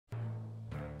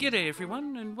G'day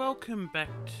everyone, and welcome back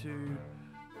to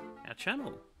our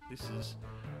channel. This is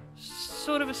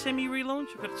sort of a semi-relaunch.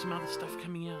 I've got some other stuff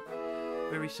coming out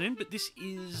very soon, but this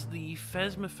is the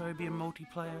Phasmophobia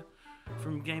multiplayer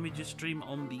from Gamer's stream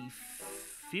on the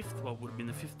 5th. Well, it would have been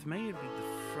the 5th to me. It would be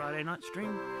the Friday night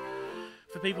stream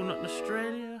for people not in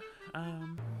Australia.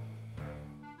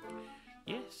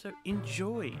 Yeah, so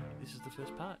enjoy. This is the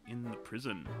first part in the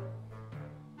prison.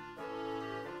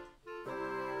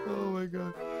 Oh my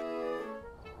god.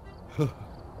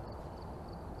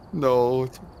 No.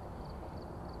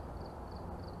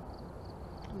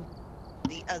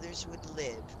 The others would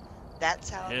live.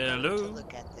 That's how I'm going to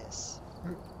look at this.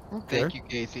 Okay. Thank you,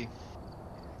 Casey.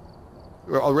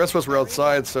 Well, the rest of us were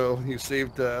outside, so you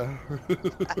saved. Hello,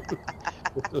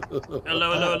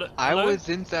 hello. I was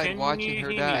inside Can watching you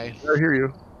her hear die. me? I hear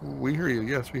you. We hear you.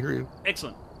 Yes, we hear you.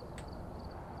 Excellent.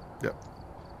 Yep.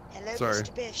 Hello, Sorry.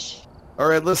 Mr. Bish. All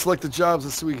right, let's select the jobs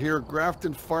this week here.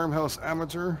 Grafton Farmhouse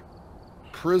Amateur,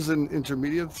 Prison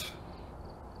Intermediate,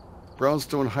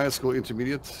 Brownstone High School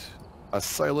Intermediate,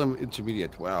 Asylum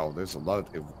Intermediate. Wow, there's a lot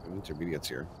of intermediates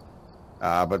here.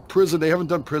 But prison, they haven't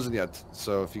done prison yet.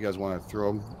 So if you guys want to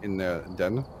throw them in the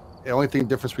den, the only thing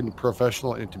difference between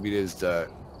professional and intermediate is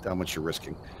how much you're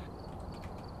risking.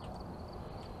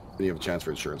 Then you have a chance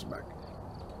for insurance back.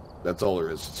 That's all there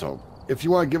is. So if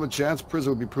you want to give a chance, prison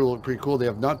would be pretty cool. They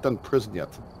have not done prison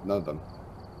yet. None of them.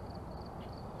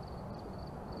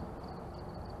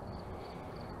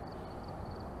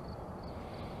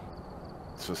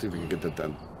 So see if we can get that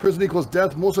done. Prison equals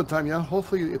death most of the time, yeah.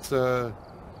 Hopefully it's you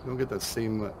don't get that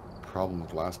same problem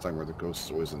with last time where the ghost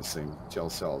is always in the same jail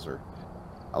cells. Or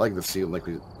I like to see, like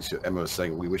Emma was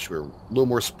saying, we wish we were a little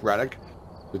more sporadic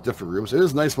with different rooms. It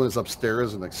is nice when it's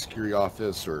upstairs in like security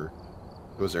office or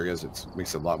those areas. It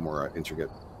makes it a lot more intricate.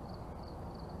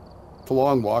 It's a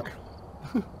long walk,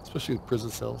 especially in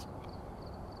prison cells.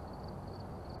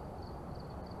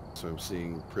 So I'm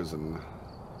seeing prison,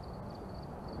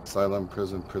 asylum,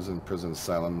 prison,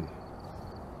 asylum.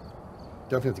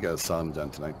 Definitely have to get asylum done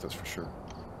tonight, that's for sure.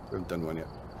 We haven't done one yet.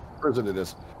 Prison it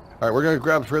is. All right, we're going to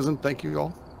grab prison. Thank you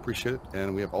all. Appreciate it.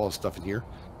 And we have all the stuff in here.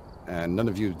 And none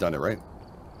of you have done it, right?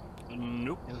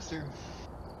 Nope. No, sir.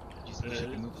 You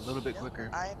should move a little bit quicker.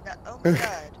 I'm not. Oh my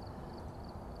god.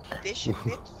 Bish and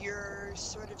Vic, you're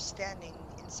sort of standing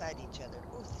inside each other.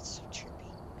 Oh, that's so trippy.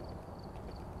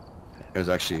 It was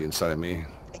actually inside of me.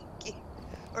 Thank you.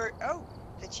 Or, oh,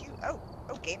 that's you. Oh,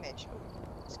 Game Edge. Oh,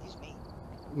 excuse me.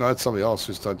 No, that's somebody else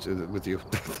who's with you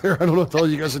there. I don't know what the hell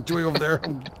you guys are doing over there.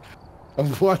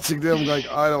 I'm watching them like,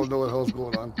 I don't know what the hell's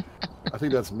going on. I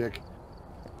think that's Mick.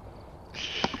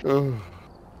 Oh,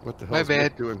 what the hell is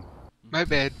Mick doing? My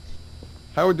bad.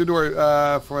 Howard did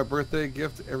for my birthday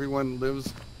gift, everyone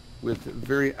lives with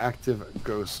very active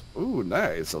ghosts. Ooh,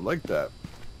 nice. I like that.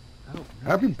 Oh, nice.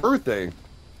 Happy birthday,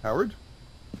 Howard.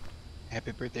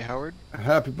 Happy birthday, Howard.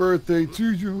 Happy birthday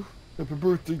to you. Happy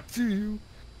birthday to you.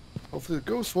 Hopefully the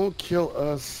ghost won't kill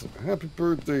us. Happy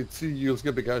birthday to you. Let's get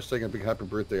a big hashtag and a big happy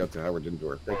birthday out to Howard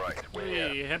Indoor. Thank you.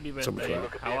 Hey, happy birthday,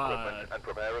 Howard. And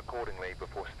prepare accordingly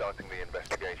before starting the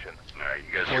investigation. Alright,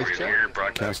 you guys are here,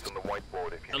 broadcast. On the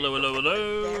whiteboard if you Hello.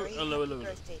 Very Hello. happy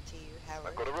birthday to you, Howard.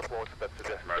 I've got a report that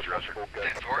suggests Roger. a possible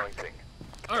ghost sighting.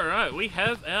 Alright, we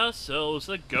have ourselves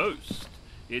a ghost.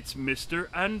 It's Mr.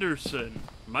 Anderson.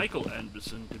 Michael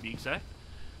Anderson, to be exact.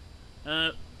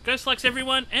 Ghost likes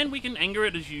everyone, and we can anger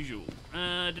it as usual.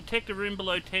 Detect a room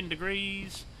below 10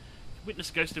 degrees, witness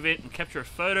a ghost event, and capture a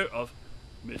photo of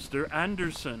Mr.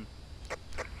 Anderson.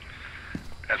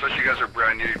 Especially you guys are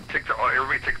brand new.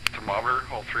 Everybody take the thermometer,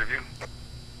 all three of you.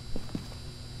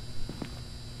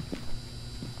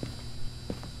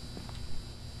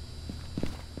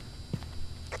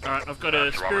 Alright, I've got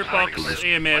a spirit box,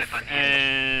 EMF,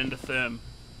 and a therm.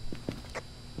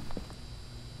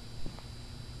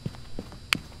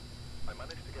 I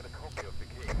managed to get a copy of the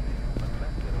key. I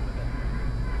left it on the desk.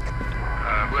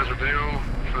 Who has a video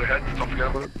for the head? Don't forget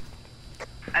about it.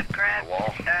 I've grabbed The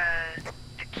wall.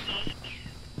 the key.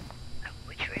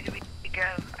 Which way do we go?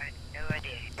 I have no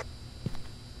idea.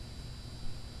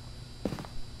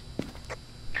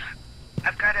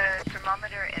 I've got a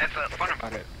thermometer and That's what's fun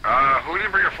about it. Who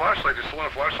didn't bring a flashlight? There's still a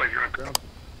flashlight here on the ground.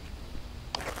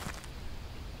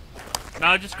 No,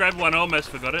 I just grabbed one, I almost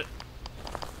forgot it.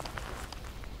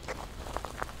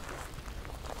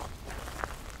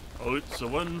 Oh, it's the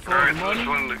one for Alright, the so this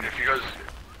money. one, if you guys...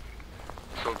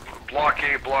 So, Block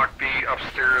A, Block B,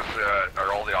 upstairs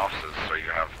are all the offices. So you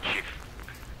have Chief,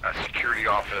 Security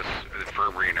Office,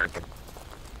 Infirmary, and everything.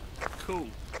 Cool.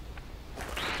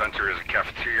 Center is a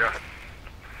cafeteria.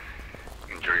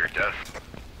 Enjoy your death.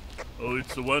 Oh,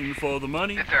 it's the 1 for the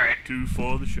money, That's alright. 2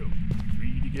 for the show,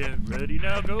 3 to get ready,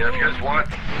 now go! Yeah, if you guys want,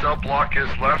 cell block is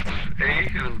left, A,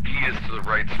 and then B is to the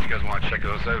right, so if you guys want to check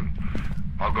those out.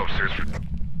 I'll go upstairs for...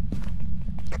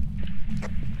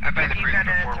 I find the You freezer got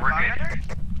a before we're good. thermometer?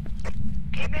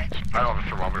 Game edge? I don't have a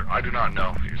thermometer. I do not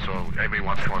know. So anybody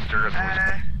wants to come upstairs?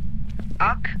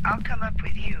 I'll come up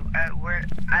with you.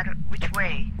 Which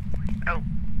way? Oh,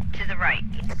 to the right.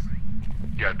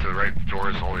 Yeah, to the right. The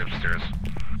door is all the way upstairs.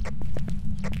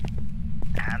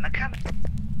 I'm a coming.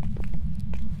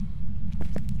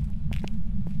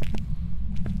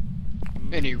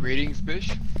 Any ratings,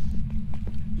 Bish?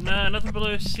 Nah, nothing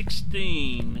below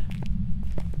 16.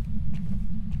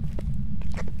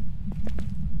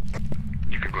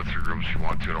 You can go through rooms if you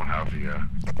want to. I don't have the,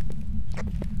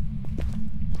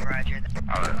 Roger.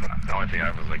 the only thing I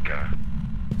have is like,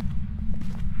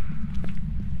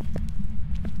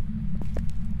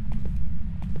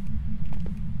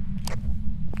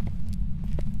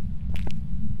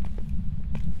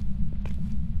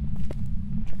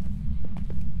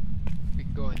 We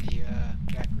can go in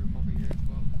the back room over here as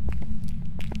well.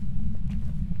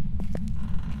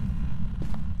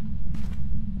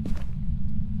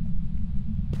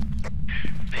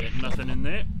 There's nothing in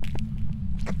there.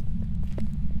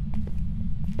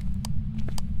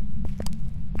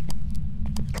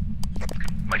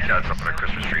 my cat's up on a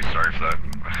Christmas tree. Sorry for that.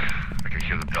 I can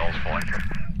hear the bells falling.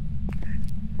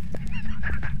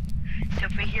 So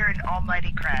if we hear an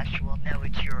almighty crash, we'll know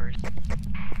it's yours.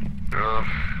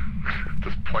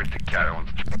 Just point the cat at once.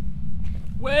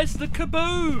 Where's the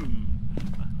kaboom?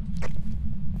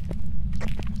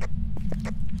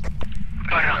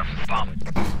 Bomb.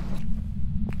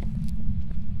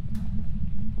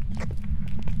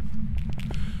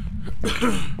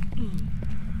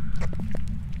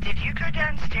 Did you go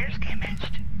downstairs, Game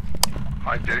Edged?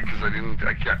 I did because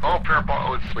I can't. Oh, parabol.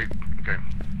 Oh, it's sweet. Okay.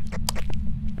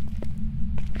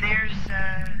 There's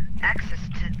access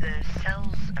to the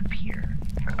cells up here.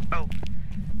 Oh,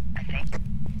 I think.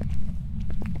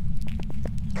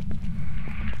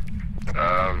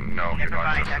 No, you're Never not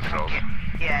mind. just I the can't cells. get.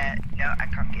 Yeah, no, I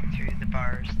can't get through the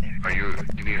bars there.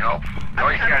 You need help? No,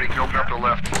 you can't. You can open up to the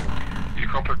left. You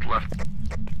can open up to the left.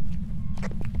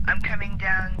 I'm coming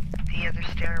down the other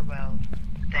stairwell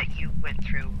that you went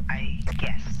through, I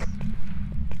guess.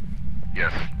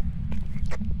 Yes.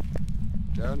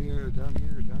 Down here, down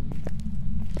here, down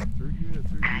here. Through here,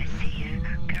 through I here. see you.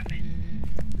 I'm coming.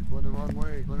 You're going the wrong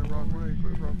way, going the wrong way,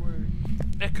 going the wrong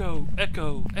way. Echo,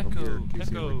 echo, Over echo, here,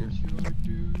 Casey, echo. over here.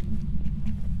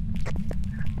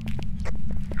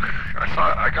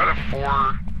 I got a 4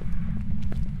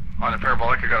 on the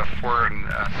parabolic. I got a 4 in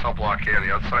cell block A on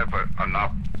the outside, but I'm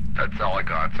not. That's all I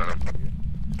got. So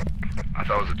I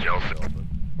thought it was a jail cell.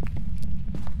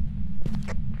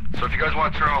 So if you guys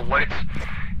want to turn on the lights,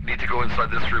 you need to go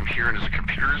inside this room here, and there's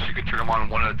computers. You can turn them on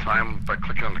one at a time by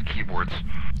clicking on the keyboards.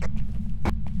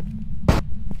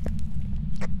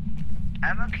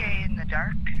 I'm okay in the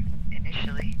dark,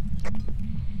 initially.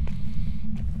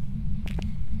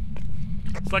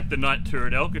 It's like the night tour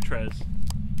at Alcatraz.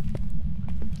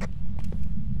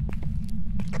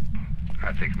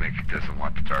 I think Mick doesn't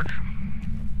want the dark.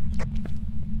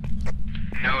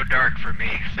 No dark for me,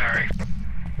 sorry.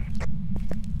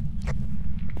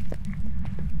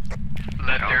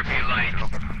 Let there be light.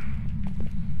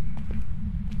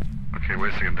 Okay,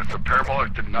 wait a second. The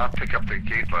parabolic did not pick up the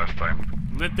gate last time.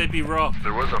 Let there be rock.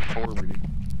 There was a 4 reading.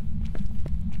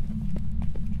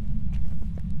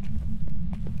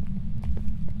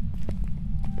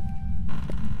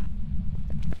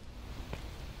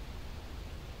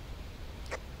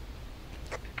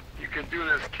 You can do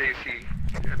this, Casey.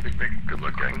 Yeah, Big Mick, good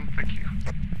luck, gang. Thank you.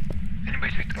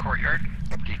 Anybody take the courtyard?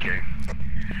 DK.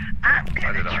 I'm I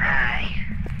gonna did not try.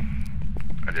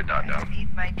 I did not know. I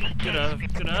need my DK.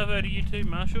 Good over to you too,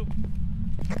 Marshall.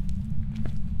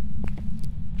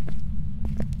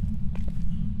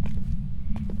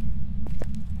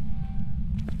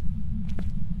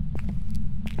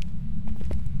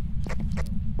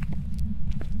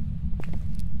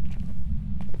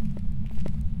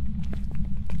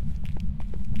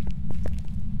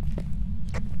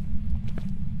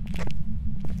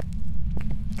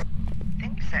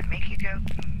 Things that make you go,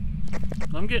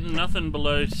 I'm getting nothing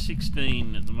below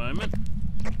 16 at the moment.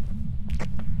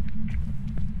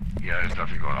 Yeah, there's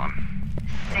nothing going on.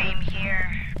 Same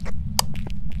here.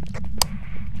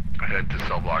 I head to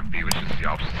cell block B, which is the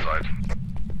opposite side.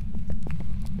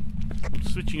 I'm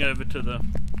switching over to the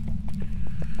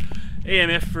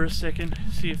EMF for a second,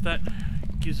 see if that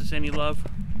gives us any love.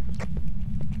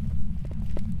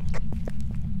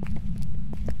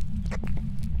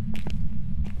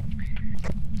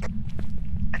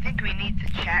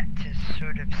 that to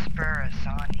sort of spur us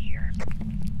on here.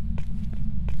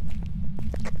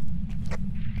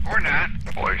 Or not.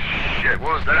 Holy shit,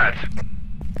 what was that?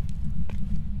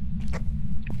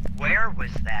 Where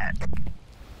was that?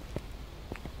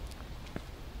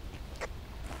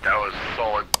 That was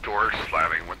solid door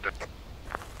slamming with the...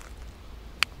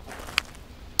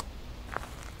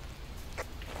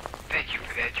 Thank you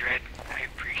for that, Dread. I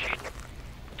appreciate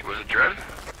it. Was it Dread?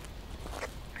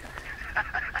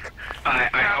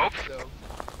 I hope so.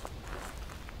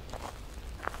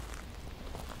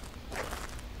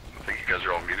 I think you guys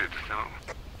are all muted just now.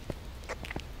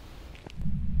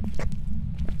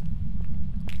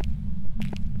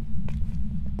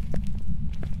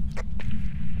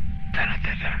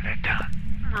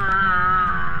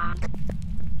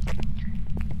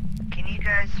 Can you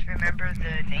guys remember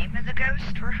the name of the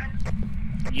ghost we're hunting?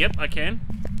 Yep, I can.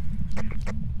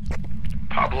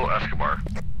 Pablo Escobar.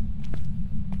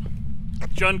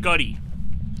 John Gotti.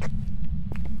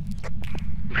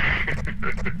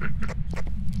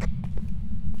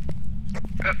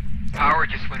 Power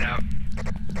just went out.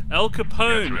 Al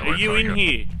Capone, Yeah, are you in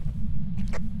here?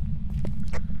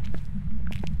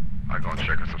 I'll go and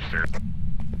check us upstairs.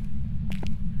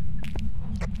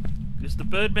 Is the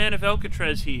Birdman of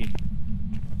Alcatraz here?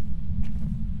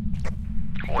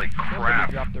 Holy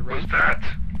crap. dropped the What was wrench. that?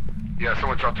 Yeah,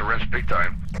 someone dropped the wrench big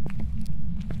time.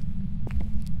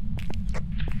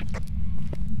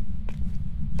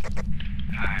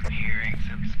 I'm hearing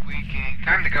some squeaking.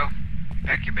 Time to go.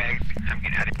 Pack your bags. I'm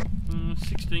getting out of here.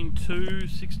 16-2,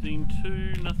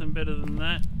 16-2, nothing better than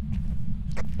that.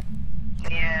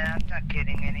 Yeah, I'm not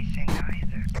getting anything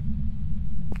either.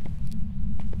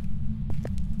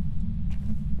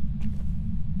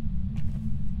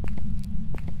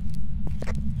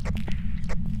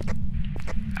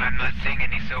 I'm not seeing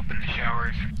any soap in the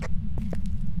showers.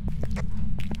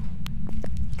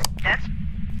 That's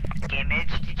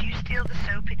image. Did you steal the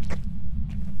soap?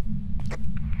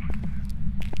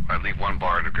 I leave one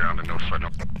bar in the ground and no sweat. No.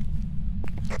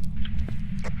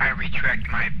 I retract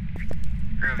my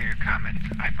earlier comments.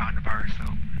 I found a bar of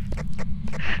soap.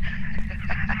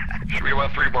 Should be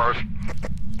about 3 bars.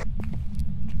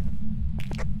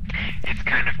 It's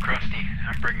kind of crusty.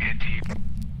 I'm bringing it to you.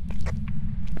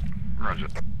 Roger.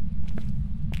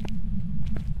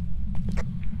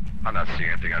 I'm not seeing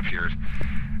anything up here.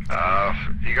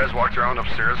 You guys walked around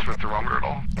upstairs with the thermometer at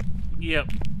all? Yep.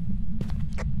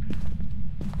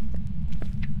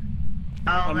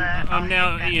 I'll I'm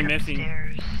now head back EMFing.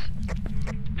 upstairs.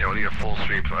 Yeah, we need a full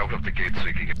sweep. Open up the gate so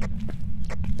you can get...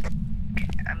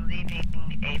 I'm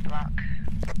leaving A block.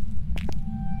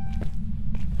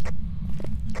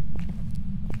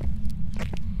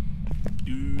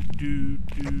 Do do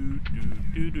do do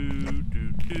do do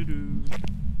do do do.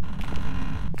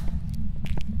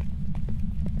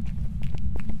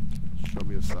 Show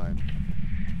me a sign.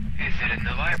 Is it in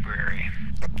the library?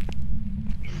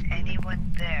 Is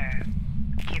anyone there?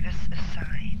 Give us a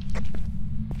sign.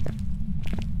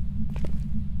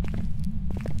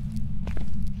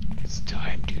 It's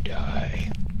time to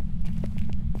die.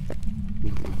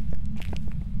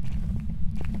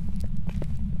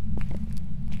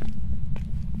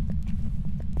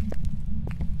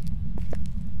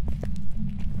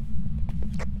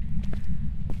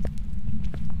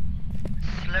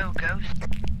 Slow ghost.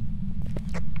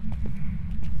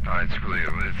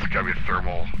 It's gotta be a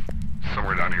thermal.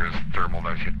 Somewhere down here is thermal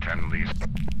that hit 10 at least.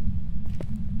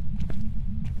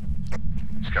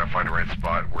 Just gotta find the right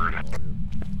spot where it...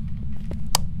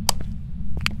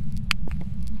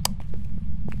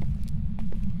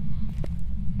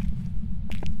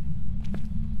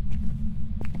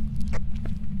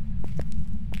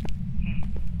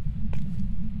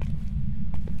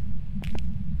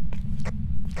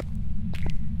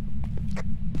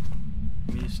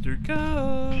 Mr. Did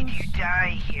Ghost. you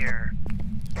die here?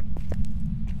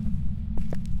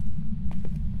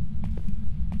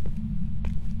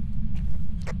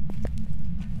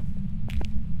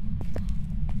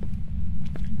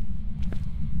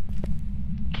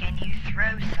 Can you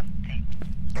throw something?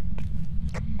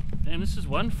 Damn, this is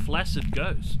one flaccid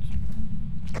ghost.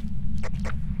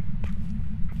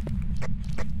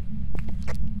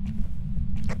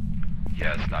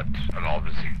 Yeah, it's not at all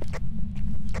busy.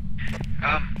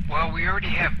 Well, we already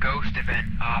have Ghost Event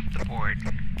off the board.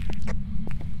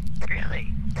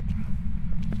 Really?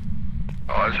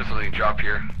 Oh, there's just a little drop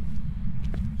here.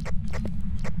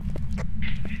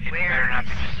 It Where better not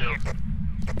be is the here? soap.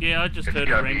 Yeah, I just It's heard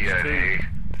a gotta wrench be too.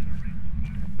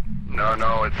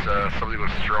 No, it's somebody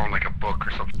was thrown like a book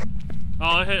or something. Oh,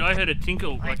 I heard a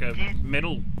tinkle, I like a did.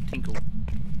 metal tinkle.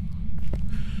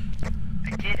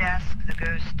 I did ask the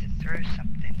ghost to throw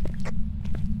something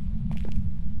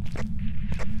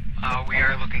We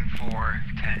are looking for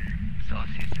 10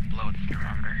 Celsius and below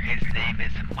thermometer. His name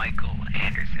is Michael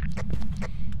Anderson.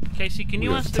 Casey, can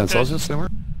you ask the 10 ghost... Celsius somewhere?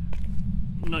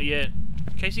 Not yet.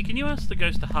 Casey, can you ask the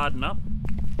ghost to harden up?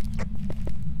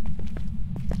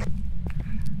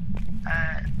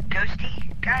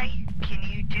 Ghosty guy, can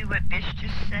you do what Bish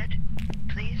just said,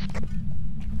 please?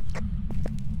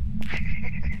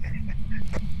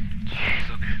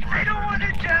 I don't want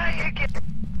to die again.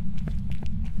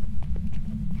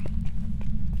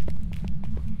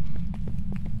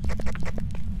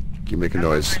 You make a I'm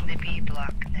noise. over in the B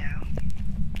block now.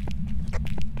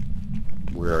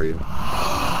 Where are you?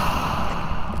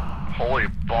 Holy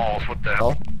balls, what the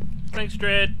hell? Thanks,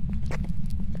 Dread.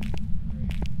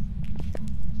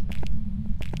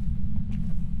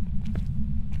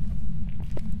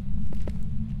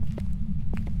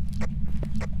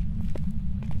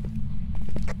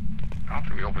 I don't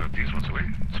think we opened up these ones, wait.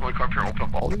 Somebody come up here and open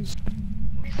up all these?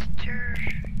 Mr.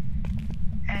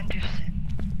 Anderson,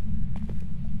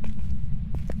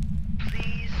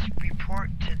 please report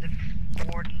to the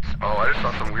warden's Oh, I just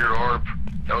saw some weird orb.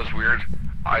 That was weird.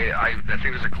 I think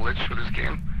there's a glitch with this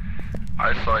game.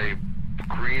 I saw a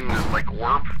green, like,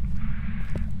 orb.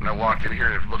 And I walked in here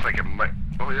and it looks like it might...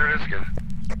 Oh, there it is again.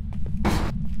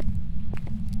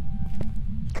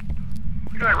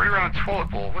 Look at that, right around a toilet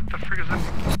bowl. What the frick is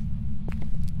that?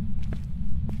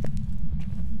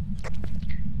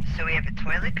 So we have a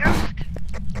toilet ghost?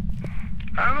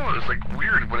 I don't know, it's like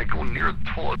weird when I go near the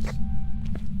toilet.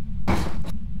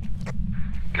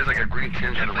 Gets like a green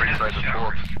tinge on the right side of the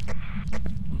toilet.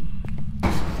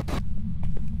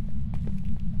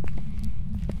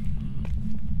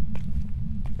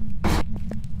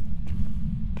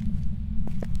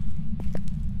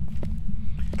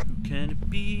 Who can it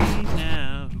be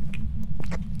now?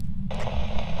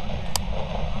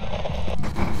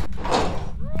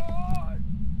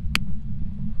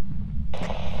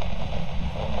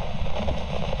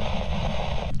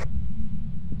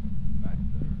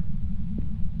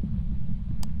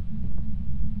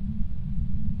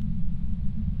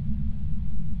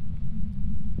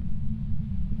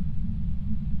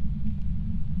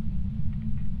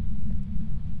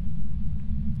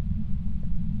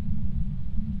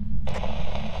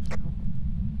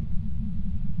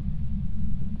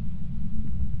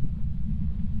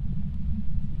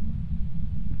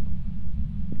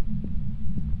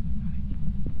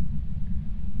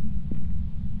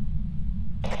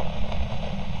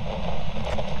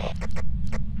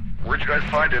 Where'd you guys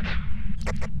find it?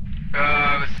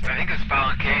 I think it was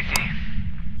following Casey.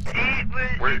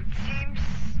 It seems,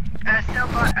 cell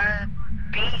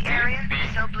B area, B.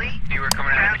 cell B. You were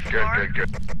coming out. Ground floor,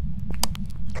 Good.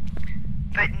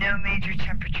 but no major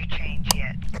temperature change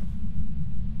yet.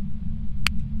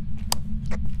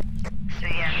 So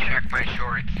yeah, Check my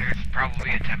shorts. There's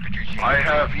probably a temperature change. I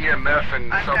have EMF in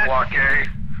I've subblock A.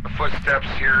 The footsteps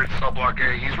here in subblock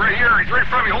A. He's right here. He's right in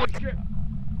front of me. Holy shit.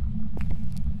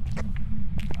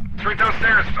 It's right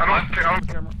downstairs. I don't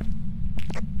camera.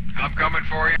 I'm coming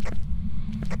for you.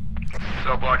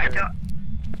 Subblock I A.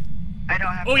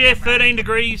 don't have. Oh a yeah, camera. 13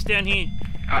 degrees down here.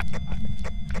 I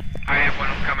have one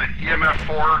coming. EMF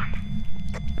 4.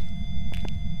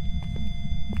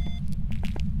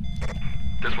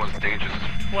 This one's dangerous.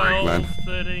 12, Man.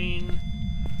 13,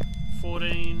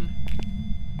 14,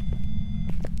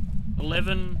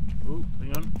 11. Ooh,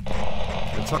 hang on.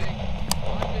 It's up.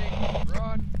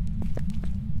 Run.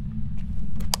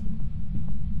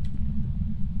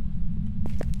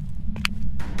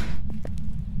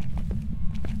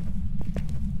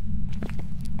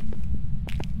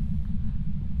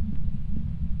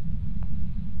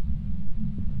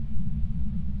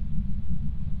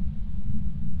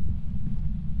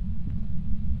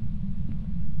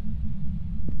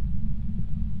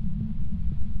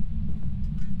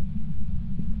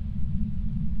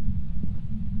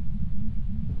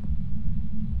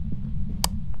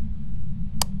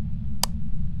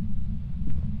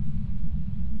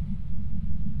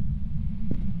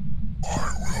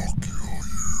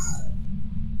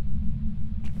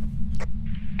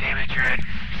 Damn it, Dread.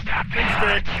 Stop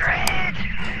it. Dread.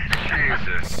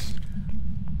 Jesus.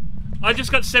 I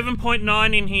just got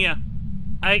 7.9 in here.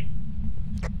 8.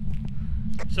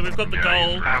 So we've got the Yeah,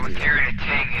 gold. I was hearing a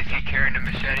ting. Is he carrying a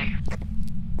machete?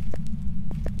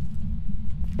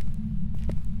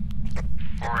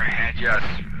 Or a hatchet? Yes,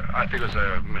 I think it was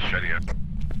a machete.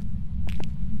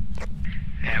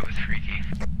 That was freaky.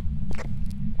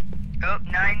 Oh,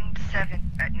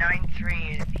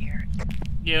 9.3 is here.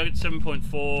 Yeah, I got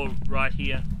 7.4 right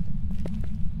here.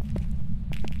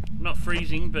 Not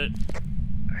freezing, but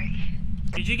Right.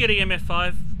 Did you get EMF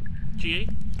 5, GE?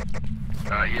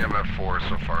 EMF 4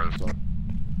 so far.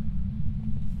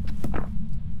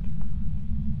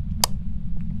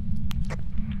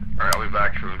 Alright, I'll be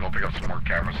back. We'll go pick up some more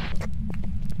cameras.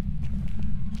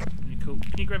 Yeah, cool.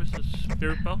 Can you grab us a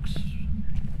spirit box?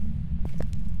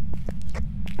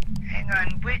 Hang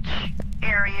on, which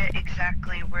area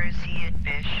exactly? Where's he and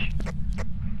Bish?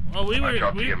 Oh, I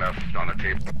dropped EMF on the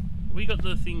table. we got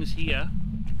the things here.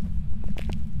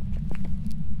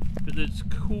 But it's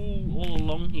cool all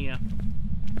along here.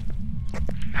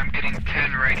 I'm getting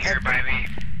 10 right here by me.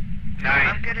 9.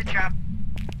 I'm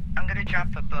gonna drop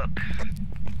a book.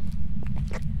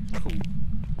 Cool.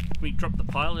 We drop the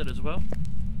pilot as well.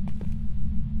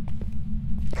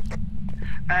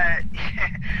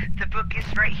 The book is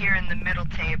right here in the middle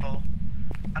table.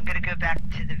 I'm gonna go back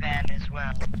to the van as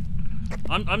well.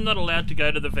 I'm not allowed to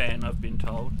go to the van, I've been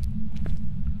told.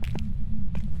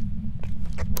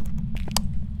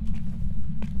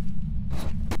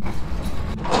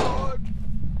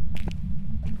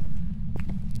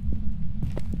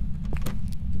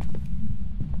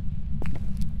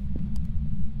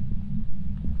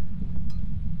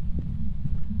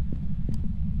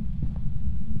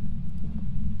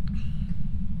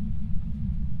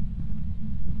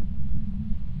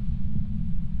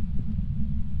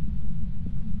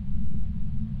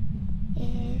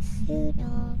 If you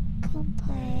don't come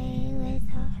play with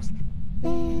us,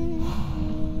 then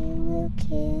we will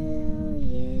kill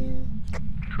you.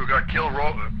 Who got killed?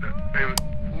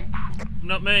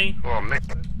 Not me. Oh, Mick.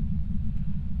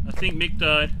 I think Mick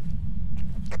died.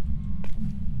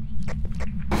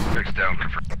 Mick's down.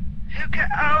 Confirmed. Who got?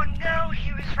 Oh no,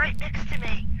 he was right next to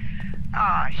me.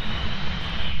 Aw,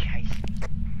 shite.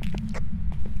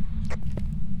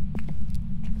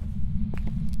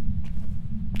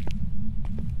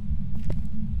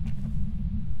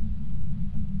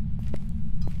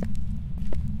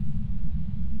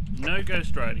 No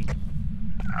ghost riding.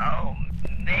 Oh,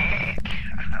 Mick,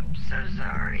 I'm so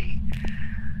sorry.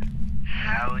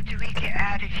 How do we get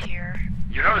out of here?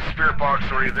 You have a spirit box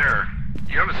already there.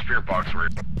 You have a spirit box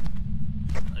already.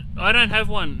 I don't have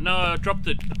one. No, I dropped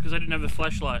it because I didn't have a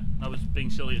flashlight. I was being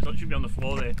silly. It should be on the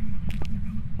floor there.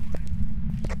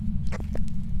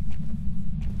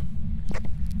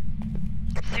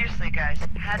 Seriously, guys,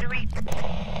 how do we...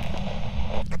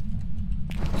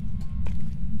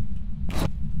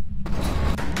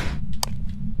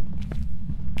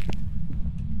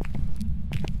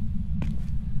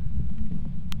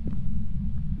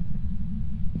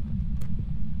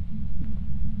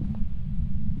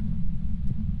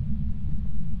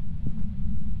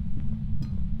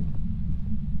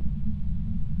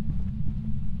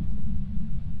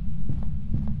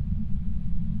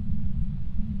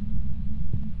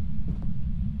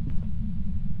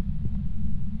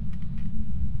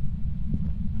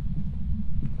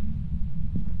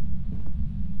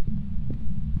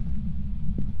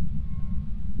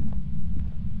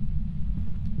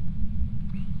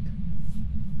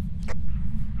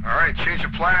 Alright, change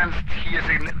of plans. He is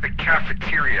in the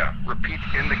cafeteria. Repeat,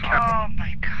 in the cafeteria. Oh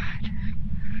my god.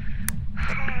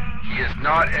 He is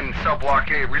not in cell block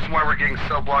A. The reason why we're getting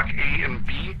cell block A and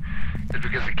B is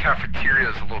because the cafeteria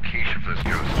is the location for this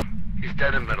ghost. He's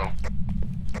dead in the middle.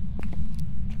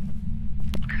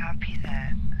 Copy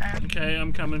that. Okay,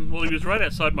 I'm coming. Well, he was right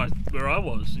outside where I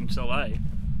was in cell A. He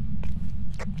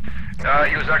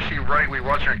was actually right. We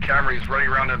watched on camera. He's running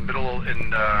around in the middle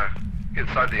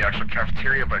inside the actual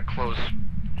cafeteria, but close.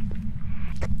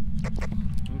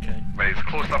 Okay. But he's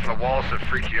close enough to the walls to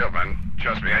freak you out, man.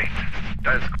 Trust me,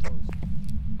 that is close.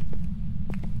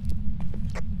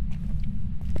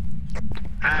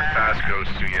 It's a fast ghost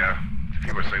too, yeah. If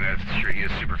people are saying that, it's true. He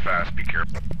is super fast. Be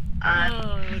careful. I'm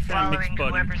I found Mick's following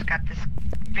body. whoever's got this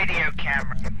video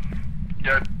camera.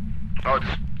 Yeah. Oh,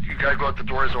 you gotta go out the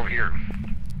doors over here.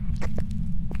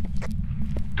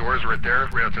 Doors right there,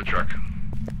 right out to the truck.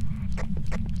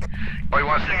 Oh, you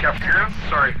want to see the cafeteria?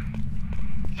 Sorry.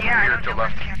 Yeah, Here I don't to know where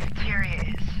left. the cafeteria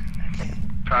is. Okay.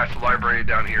 Past the library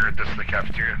down here, and this is the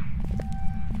cafeteria.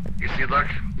 You see, look,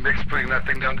 Mick's putting that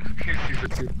thing down. He sees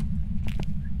it too.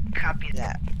 Copy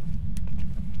that.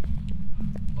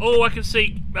 Oh, I can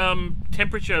see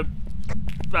temperature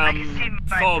I can see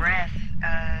my fog. breath.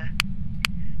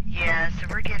 Yeah, so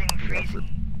we're getting freezing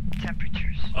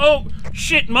temperatures. Oh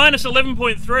shit! Minus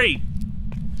 11.3.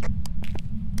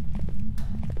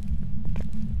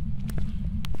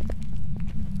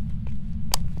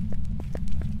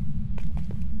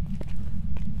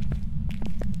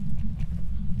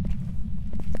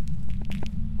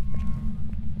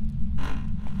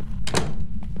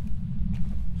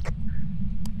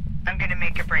 I'm gonna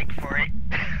make a break for it.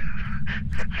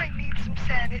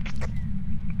 sanity.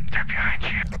 They're behind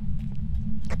you.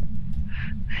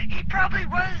 He probably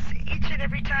was each and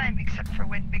every time, except for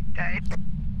when Mick died.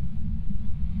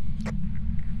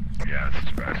 Yeah, this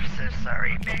is bad. I'm so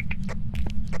sorry, Mick.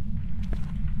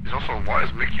 He's also, why is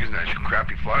Mick using that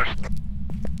crappy flash?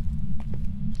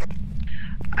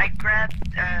 I grabbed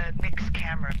Mick's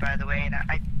camera, by the way, and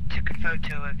I took a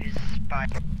photo of his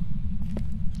spot.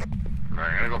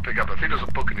 Alright, I'm gonna go pick up. I think there's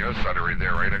a book on the other side already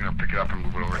there, right? I'm gonna pick it up and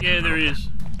move it over. to Yeah, the there middle. is.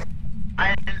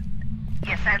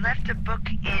 Yes, I left a book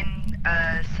in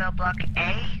cell block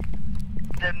A,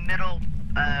 the middle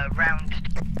round.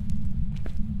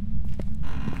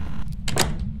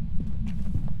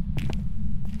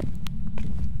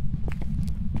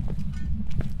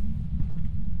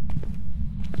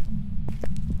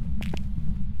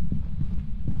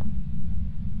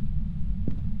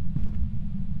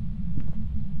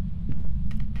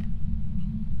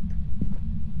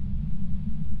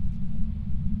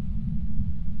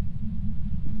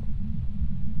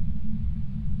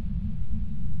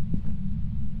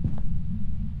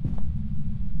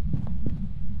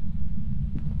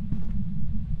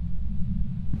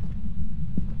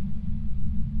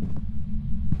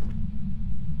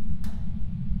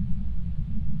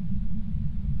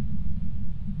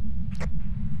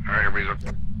 Alright, everybody's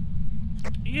okay.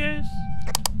 Yes.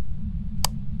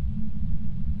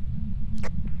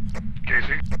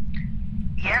 Casey?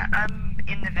 Yeah, I'm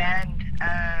in the van.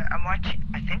 I'm watching.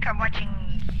 I think I'm watching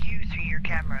you through your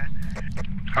camera.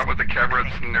 How about the camera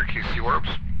that's in there, Casey Orbs?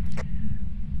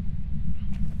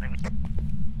 Let me.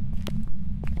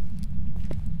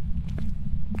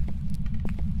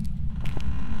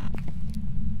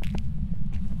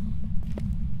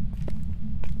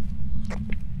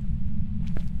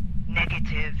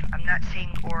 Negative. I'm not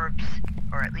seeing orbs,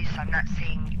 or at least I'm not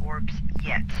seeing orbs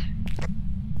yet.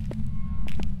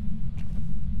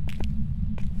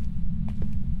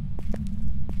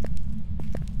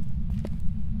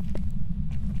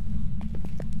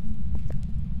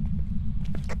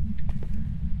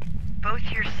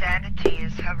 Both your sanity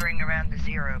is hovering around the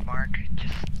 0 mark.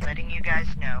 Just letting you guys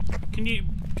know. Can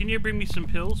you bring me some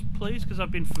pills, please? Because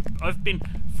I've been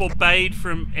forbade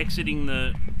from exiting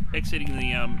the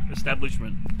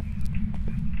establishment.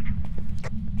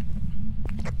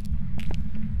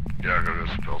 Yeah, I got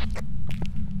some pills.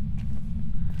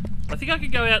 I think I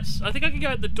could go out. I think I could go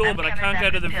out the door, I'm but I coming can't back go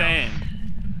to with the pills. van.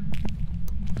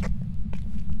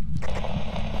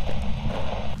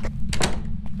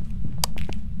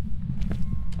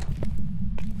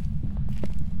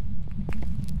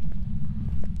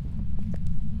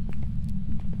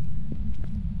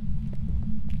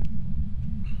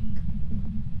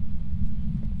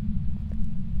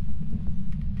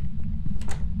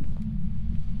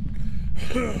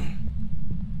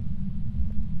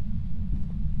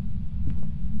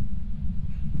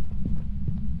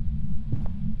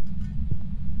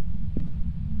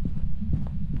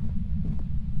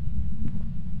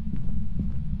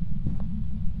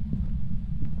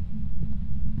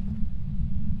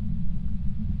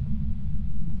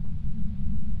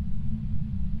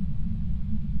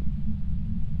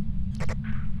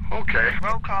 Okay.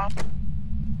 Roll call.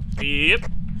 Yep.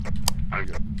 I'm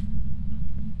good.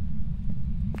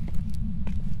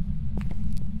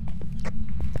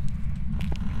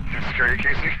 Did it scare you,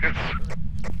 Casey?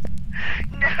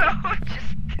 No,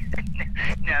 just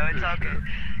no. It's all good.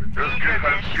 It was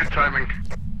good, good timing.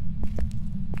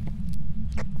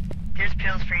 There's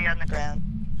pills for you on the ground.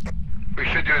 We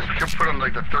should do is we should put on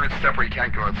like the third step where you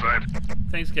can't go outside.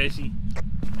 Thanks, Casey.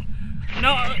 No,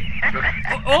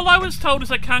 all I was told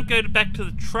is I can't go back to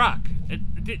the truck.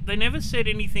 They never said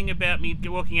anything about me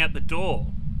walking out the door.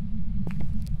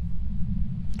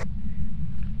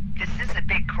 This is a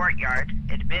big courtyard,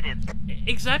 admitted.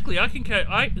 Exactly. I can go.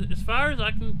 As far as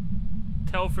I can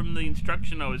tell from the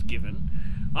instruction I was given,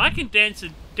 I can dance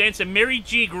a merry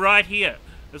jig right here,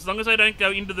 as long as I don't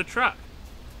go into the truck.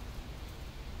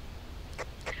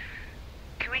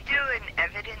 Can we do an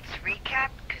evidence recap?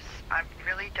 Because I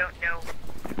really don't know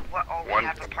what all we One.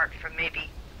 have apart from maybe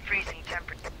freezing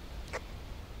temperature.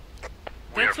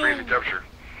 We have That's all- freezing temperature.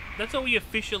 That's all we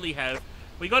officially have.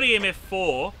 We got EMF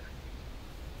 4.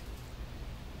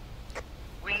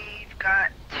 We've got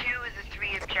 2 of the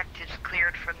 3 objectives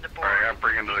cleared from the board. Alright, I'm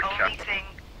bringing the The only cap. thing,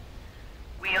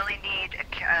 we only need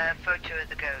a photo of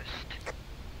the ghost.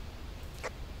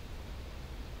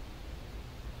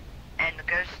 And the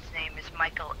ghost's name is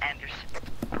Michael Anderson.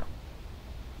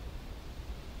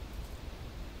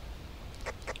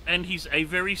 And he's a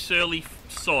very surly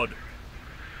sod.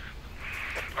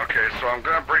 Okay, so I'm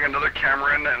gonna bring another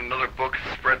camera in and another book,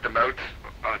 spread them out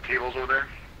on the tables over there.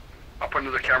 I'll put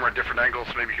another camera at different angles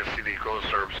so maybe you can see the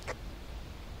ghost orbs.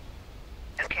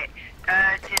 Okay.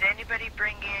 Did anybody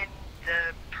bring in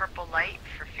the purple light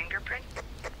for fingerprint?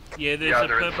 Yeah, there's Yeah, a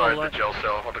they're purple inside light. the jail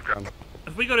cell on the ground.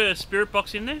 Have we got a spirit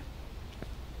box in there?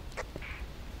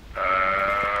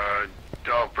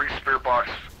 I'll bring spirit box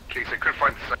in case I couldn't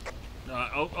find the second.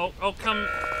 I'll come.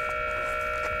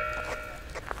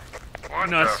 What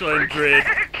Nice the one, freak? Dread.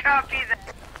 Copy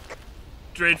that.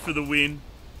 Dread for the win.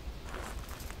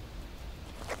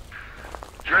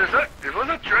 Dread, was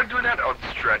that Dread doing that? Oh,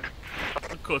 it's Dread.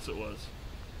 Of course it was.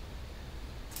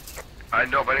 I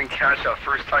know, but I didn't catch that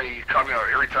first time he caught me out.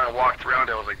 Every time I walked around,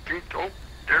 I was like, ding, oh,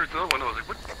 there's the other one. I was like,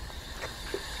 what?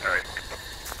 Alright.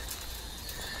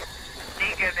 There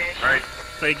you go, Bish. Alright.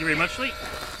 Thank you very much, Lee.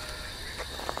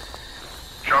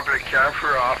 Dropping a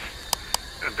camera off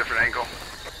at a different angle.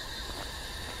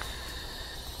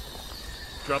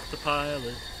 Drop the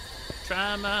pilot.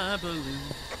 Try my balloon.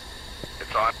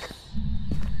 It's on.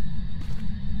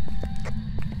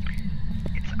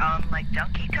 It's on like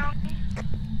Donkey Kong?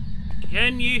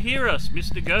 Can you hear us,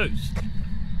 Mr. Ghost?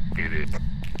 It is.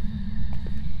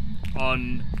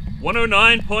 On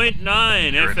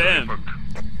 109.9 You're in the FM. book.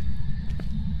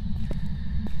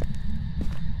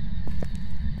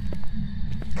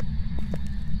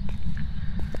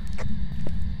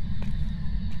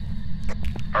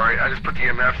 Alright, I just put the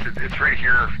EMFs. It's right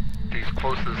here. He's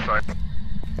close to the side.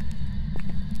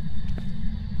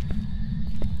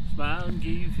 Smile and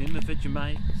give him a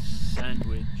Vegemite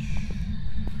sandwich.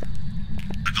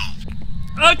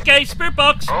 Okay, spirit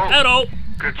box. Oh. Adult.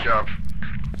 Good job.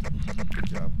 Good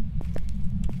job.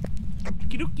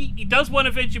 Kidoki, he does want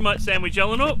a Vegemite sandwich,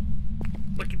 Eleanor.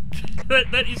 Like,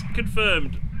 that is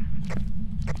confirmed.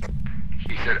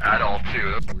 He said adult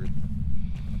too. That's weird.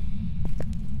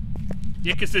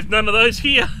 Yeah, because there's none of those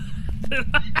here.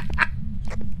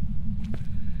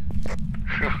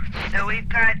 So we've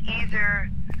got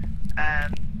either a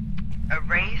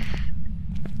race,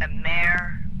 a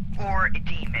mare, or a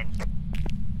demon.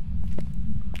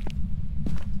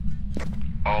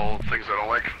 All things I don't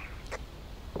like.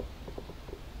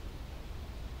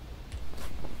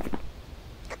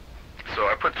 So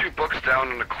I put 2 books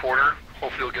down in the corner.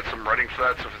 Hopefully you'll get some writing for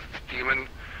that. So if it's demon,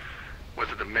 was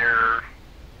it the mare?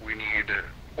 We need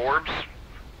orbs,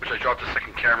 which I dropped the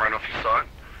second camera. I don't know if you saw it.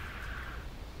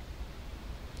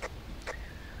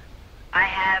 I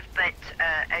have, but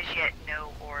as yet,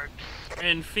 no orbs.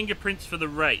 And fingerprints for the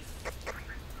wraith.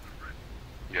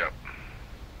 Yep.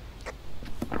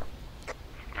 Now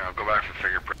I'll go back for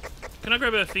fingerprint. Can I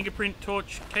grab a fingerprint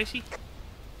torch, Casey?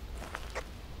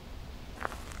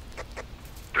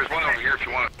 There's one over here if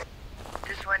you want it.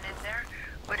 There's one in there.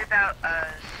 What about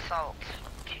salt?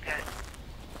 Do you got?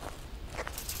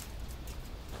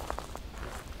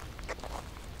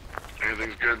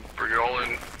 Anything's good. Bring it all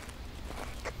in.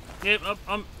 Yep,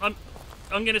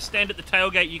 I'm gonna stand at the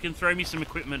tailgate. You can throw me some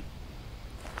equipment.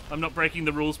 I'm not breaking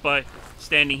the rules by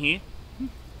standing here.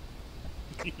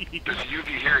 There's a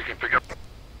UV here you can pick up.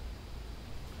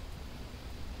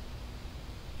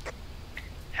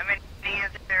 How many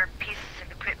other pieces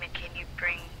of equipment can you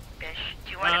bring, Bish?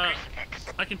 Do you want a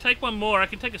crucifix? I can take one more. I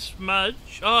can take a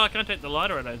smudge. Oh, I can't take the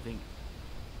lighter, I don't think.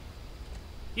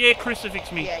 Yeah,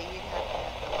 crucifix me. Yeah, you'd have to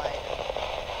have the lighter.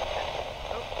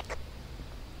 Oh.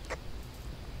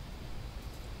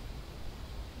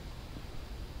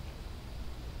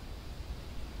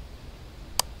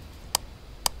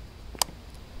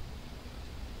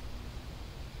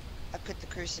 I put the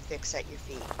crucifix at your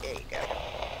feet. There you go.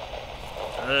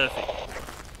 Perfect.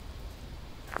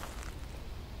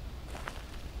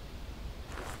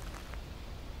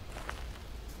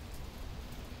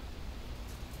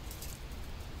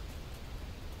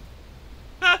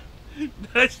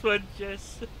 Nice one,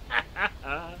 Jess. Oh,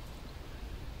 I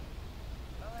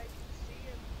can see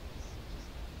him.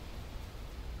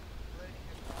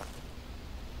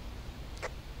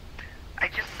 I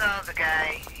just saw the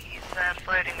guy. He's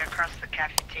floating across the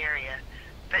cafeteria,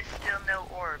 but still no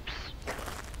orbs.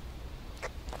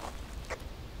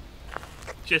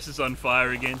 Jess is on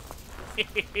fire again.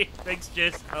 Thanks,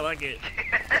 Jess. I like it.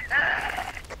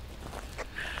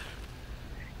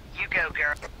 You go,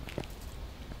 girl.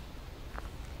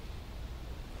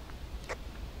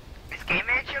 Is Game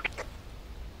Edge okay?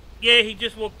 Yeah, he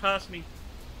just walked past me.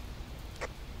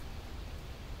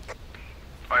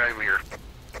 I am here.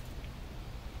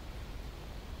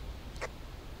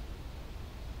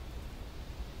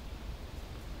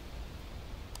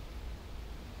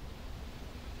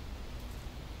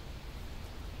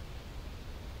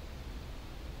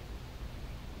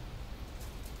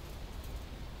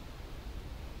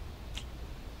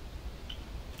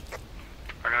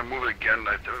 I'm gonna move it again.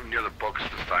 I'm near the books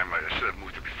this time. I should have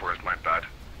moved it before. It's my bad.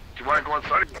 Do you want to go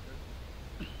outside?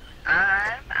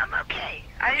 I'm okay.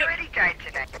 I already died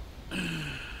today.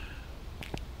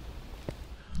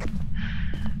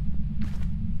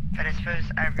 But I suppose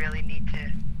I really need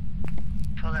to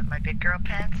pull up my big girl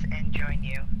pants and join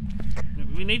you.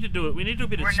 We need to do it. We need to do a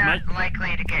bit We're of not smoke.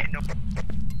 likely to get an orb.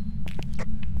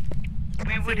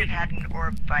 We would have had an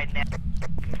orb by now.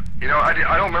 You know, I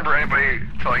don't remember anybody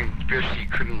telling Bish he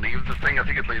couldn't leave the thing. I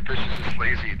think Bish is just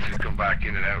lazy to come back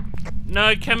in and out.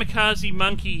 No, Kamikaze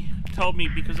Monkey told me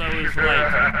because I was late.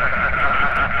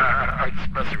 I'm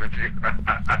just messing with you.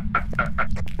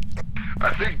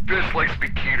 I think Bish likes to be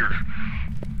catered.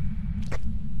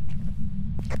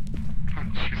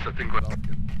 Jeez, I think what I'll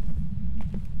get.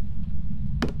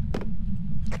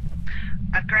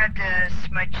 I've grabbed a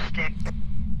smudge stick.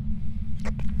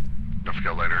 Don't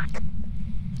forget lighter.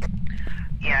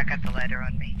 Yeah, I got the lighter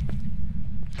on me.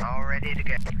 It's all ready to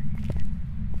go.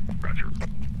 Roger.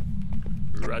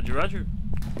 Roger, roger.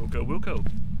 Wilco.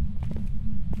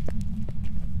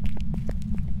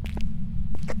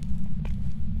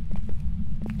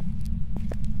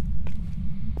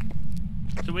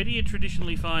 So where do you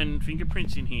traditionally find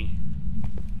fingerprints in here?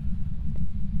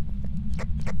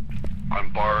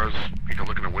 On bars, you can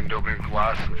look in the window in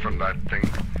glass, and from that thing,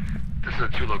 this is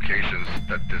the two locations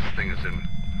that this thing is in.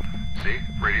 See?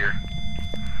 Right here.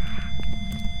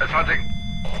 That's hunting.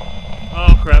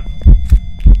 Oh crap.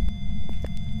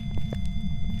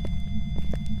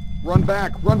 Run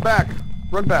back! Run back!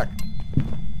 Run back!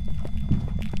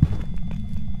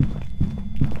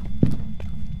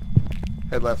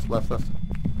 Head left, left, left.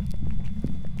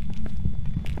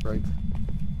 Right.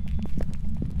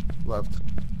 Left.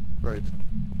 Right.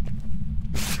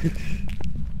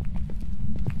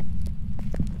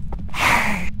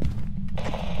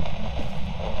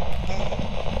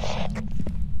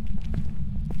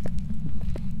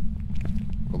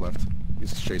 Go left.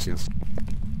 He's chasing us.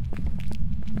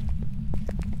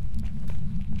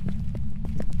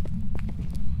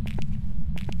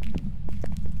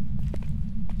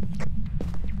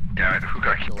 Yeah, who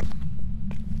got killed?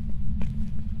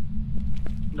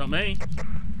 Not me.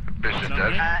 Bish is No,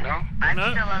 dead? me. No? I'm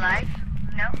No. still alive.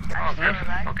 No, I'm still Okay.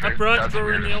 alive. Okay. Upright, That's throw in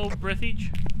weird. the old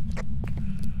breathage.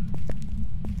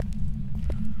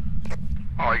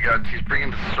 Oh, he's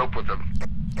bringing the soap with him.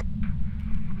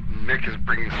 Mick is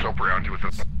bringing soap around you with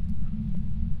us.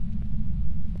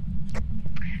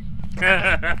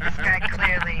 This guy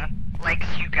clearly likes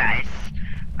you guys.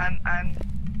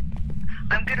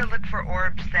 I'm gonna look for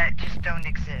orbs that just don't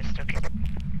exist, okay?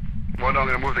 Well, no, I'm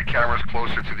gonna move the cameras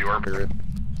closer to the orb area.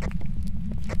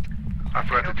 I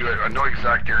forgot to do it. I know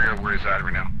exact area where he's at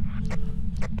right now.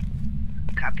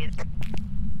 Copy.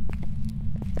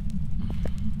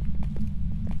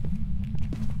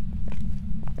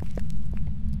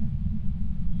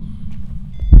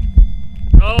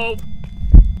 Oh,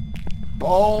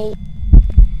 Ball!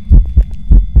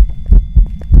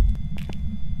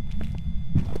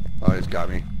 Oh, he's got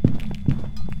me.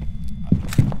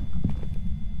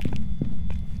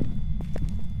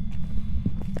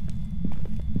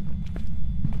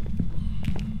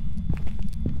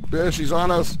 Bish, he's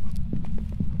on us.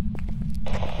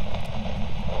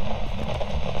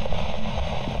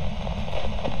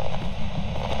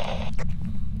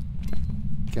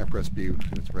 Can't press B.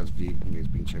 It's press V when he's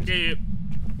being chased. yeah.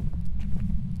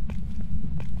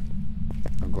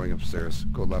 I'm going upstairs.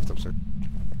 Go left upstairs.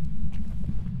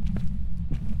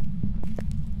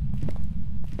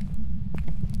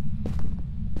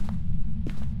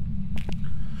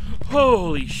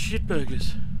 Holy shit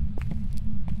burgers.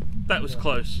 That was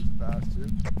close. Fast, too.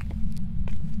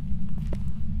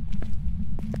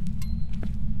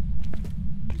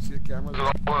 You see the cameras? Is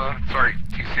it all, sorry,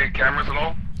 do you see the cameras at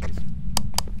all?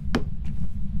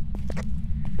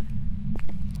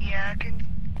 Yeah,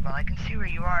 I can see where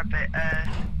you are, but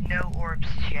no orbs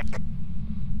yet.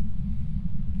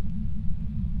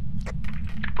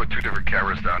 Put two different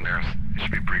cameras down there. It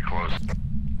should be pretty close.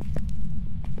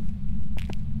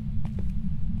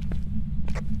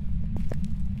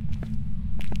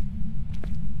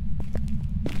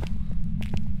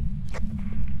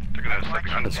 They're gonna have a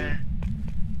second hunt.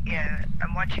 Yeah,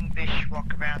 I'm watching Bish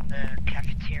walk around the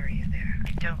cafeteria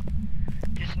there.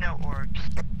 There's no orbs.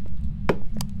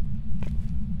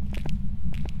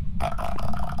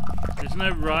 There's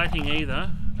no writing either,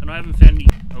 and I haven't found any.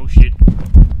 Oh shit.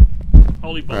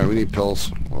 Holy Alright, we need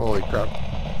pills. Holy crap.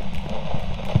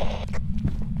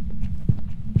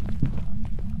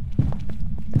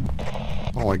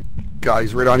 Oh my god,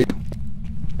 he's right on you.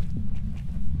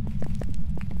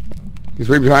 He's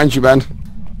right behind you, man.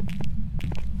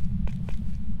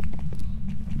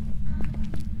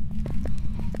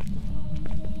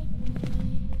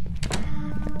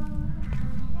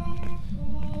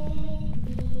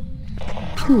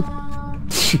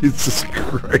 Jesus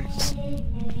Christ.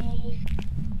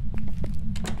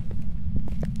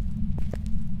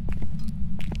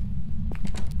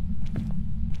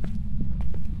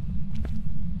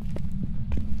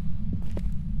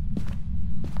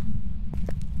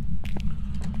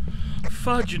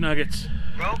 Fudge nuggets.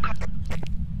 Roll call.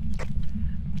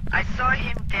 I saw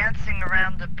him dancing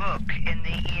around the book in the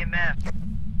EMF.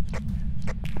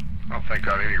 Oh, thank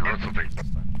God, he wrote something.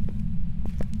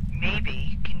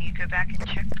 Maybe. Can you go back and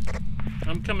check?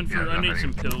 I'm coming through. Yeah, I need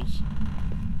nothing. some pills.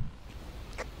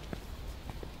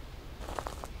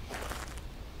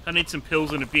 I need some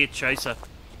pills and a beer chaser.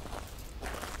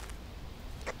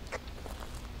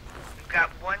 We've got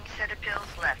one set of pills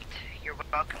left. You're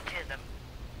welcome to them.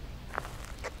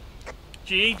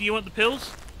 G, do you want the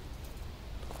pills?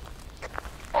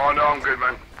 Oh, no, I'm good,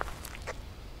 man.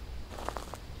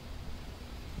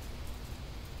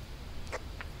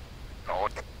 Oh,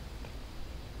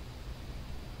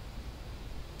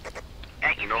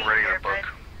 At your no feet writing in there, a book.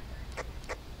 bud.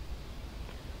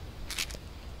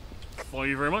 Thank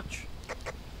you very much.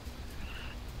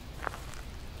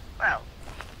 Well,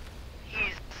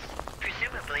 he's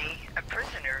presumably a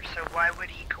prisoner, so why would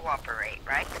he cooperate,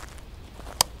 right?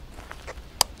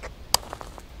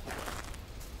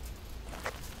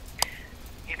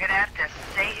 You're gonna have to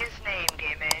say his name,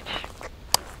 Gamage.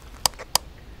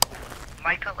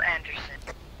 Michael Anderson.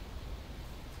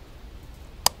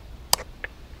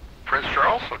 Prince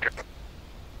Charles? Okay.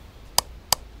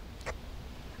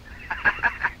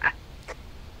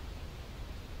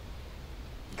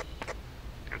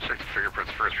 And check the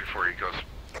fingerprints first before he goes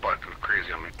butt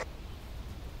crazy on me.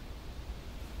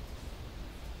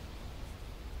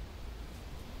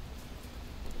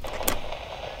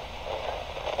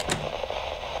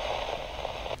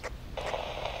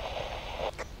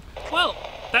 Well,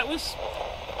 that was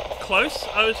close.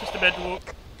 I was just about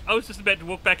to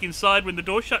walk back inside when the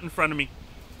door shut in front of me.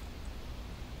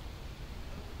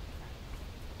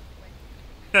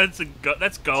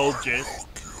 That's gold, Jess.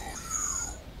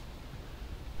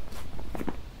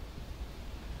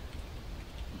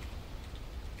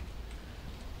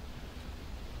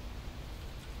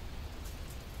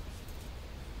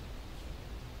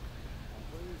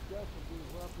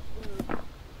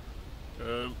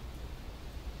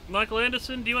 Michael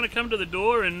Anderson, do you want to come to the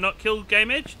door and not kill Game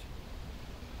Edged?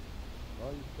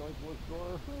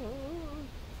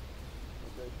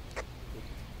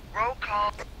 Roll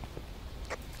call.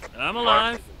 I'm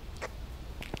alive.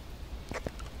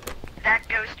 That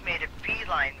ghost made a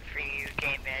beeline for you,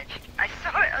 Game Edge. I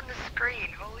saw it on the screen.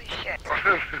 Holy shit.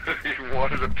 He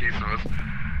wanted a piece of us.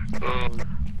 Oh.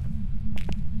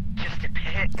 Just a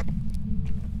bit.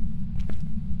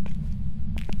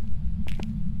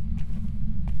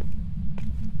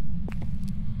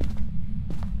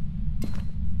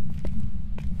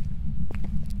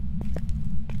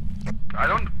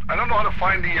 I don't know how to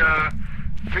find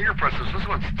the fingerprints. This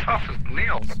one's tough as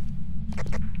nails.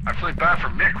 I feel bad for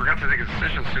Mick. We're going to have to take a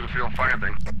decision soon if we don't find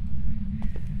anything.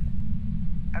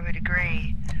 I would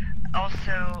agree.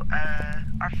 Also,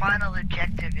 our final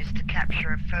objective is to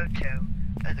capture a photo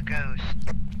of the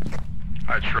ghost.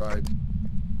 I tried.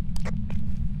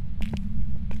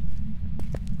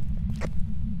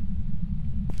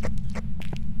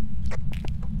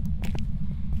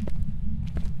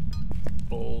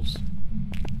 Balls.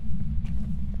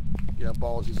 Yeah,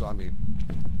 balls, he's on me.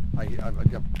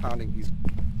 I'm pounding, he's...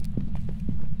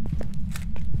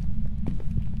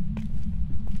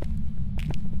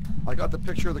 I got the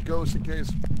picture of the ghost in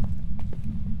case.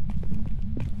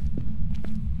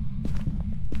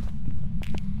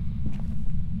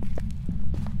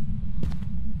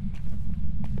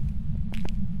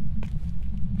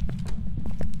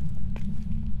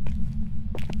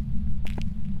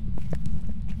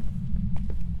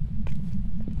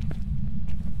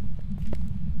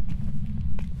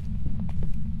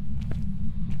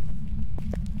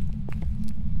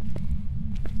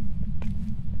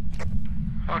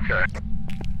 Okay.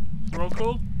 Roll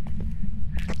call.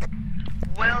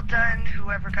 Well done,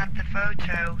 whoever got the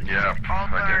photo. Yeah, All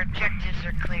of I our did. objectives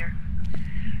are clear.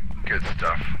 Good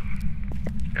stuff.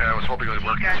 Yeah, I was hoping it would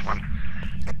work this one.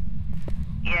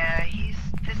 Yeah,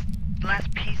 this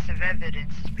last piece of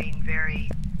evidence is being very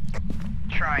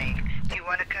trying. Do you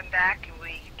want to come back and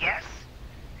we guess?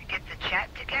 Get the chat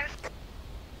to guess?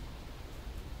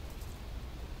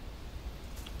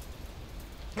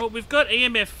 Well, we've got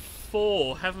EMF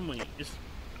 4, haven't we?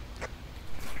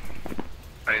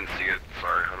 I didn't see it.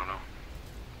 Sorry, I don't know.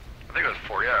 I think it was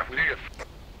 4, yeah. We did get...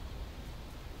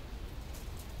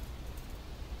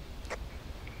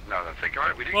 Now that I think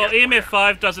about it, we did Well, get 4, EMF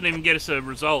 5 doesn't even get us a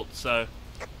result, so...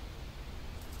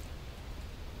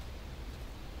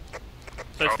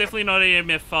 definitely not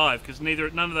EMF 5 because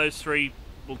none of those three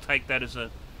will take that as an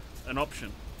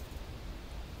option.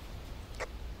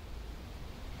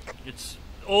 It's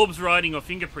orbs riding or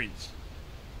fingerprints,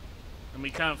 and we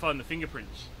can't find the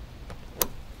fingerprints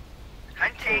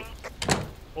Hunting.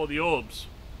 or the orbs.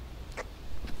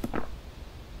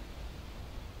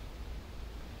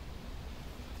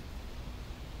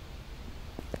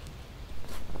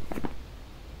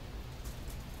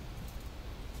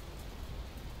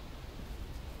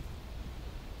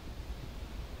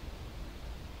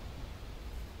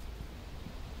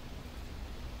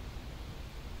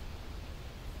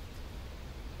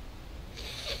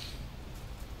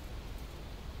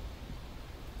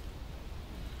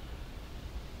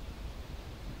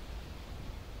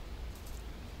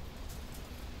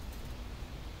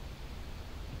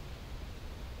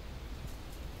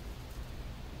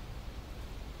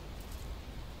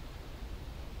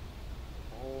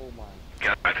 Oh my.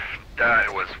 God,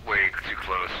 that was way too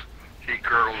close. He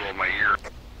gurgled on my ear.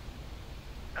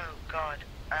 Oh God.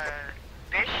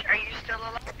 Bish, are you still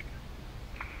alive?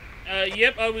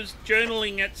 Yep, I was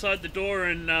journaling outside the door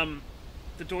and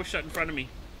the door shut in front of me.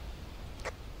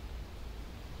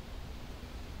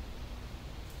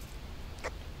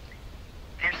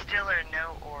 There still are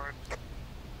no orbs.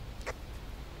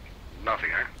 Nothing,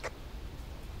 eh?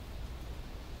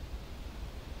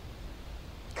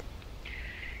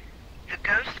 The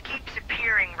ghost keeps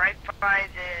appearing right by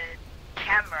the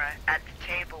camera at the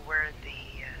table where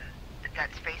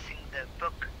that's facing the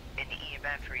book in the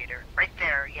EMF reader. Right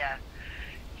there, yeah.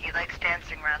 He likes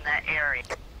dancing around that area.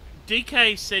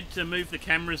 DK said to move the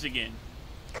cameras again.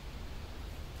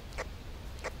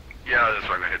 Yeah, that's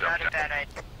why I'm gonna hit Not a up. bad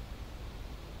idea.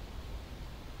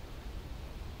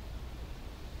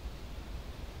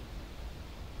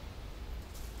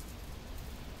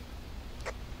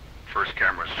 First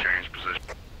camera's changed position.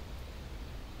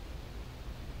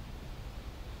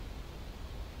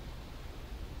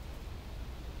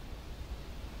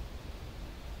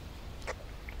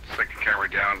 Second camera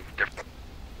down. Different.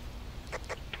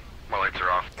 My lights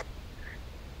are off.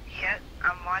 Yep,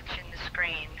 I'm watching the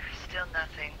screen. Still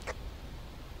nothing.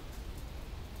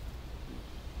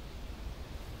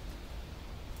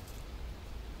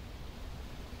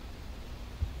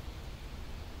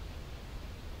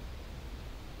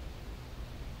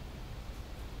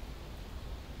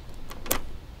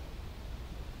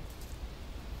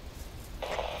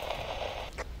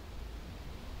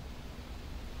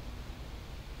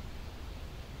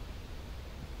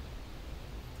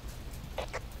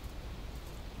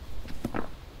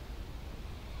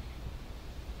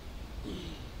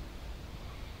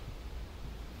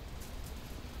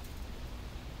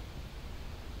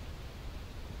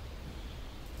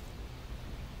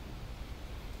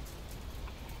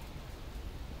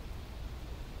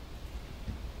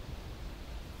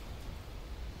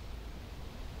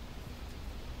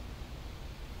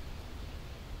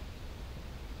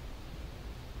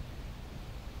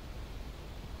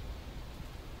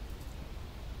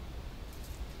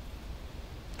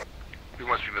 We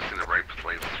must be missing the right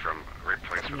place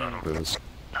without him. Booze.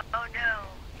 Oh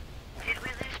no. Did we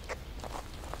lose?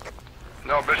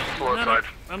 No, Bishop's still No, no, outside.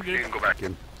 I'm He good. can go back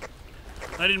in.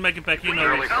 I didn't make it back in.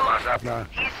 Early for the last app. Nah.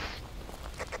 He's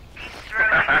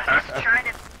trying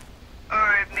to,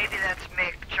 or maybe that's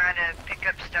Mick trying to pick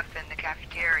up stuff in the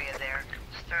cafeteria there.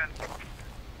 Just throw him.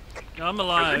 I'm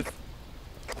alive.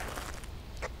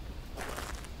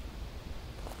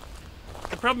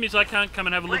 The problem is I can't come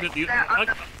and have a look at the... What's that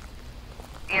on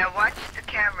yeah, watch the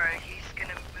camera. He's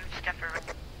gonna move stuff around.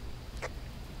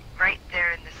 Right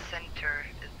there in the center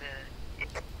of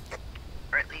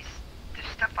or at least there's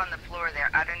stuff on the floor there.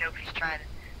 I don't know if he's trying to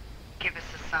give us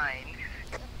a sign.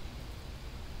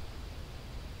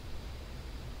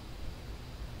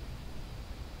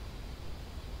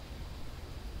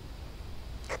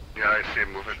 Yeah, I see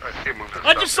him moving. I see him moving.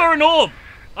 I just saw an orb!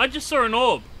 I just saw an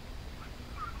orb.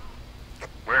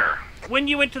 Where? When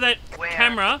you went to that Where?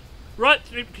 camera,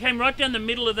 it came right down the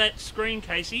middle of that screen,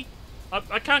 Casey.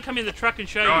 I can't come in the truck and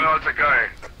show No, you. no, it's a guy.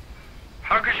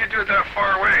 How could you do it that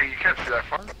far away? You can't see that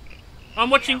far. I'm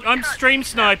watching. Yeah, we I'm can't stream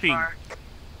see that sniping.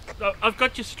 far. I've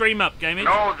got your stream up, Game Edge.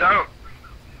 No, that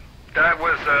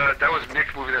was Nick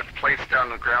moving the plates down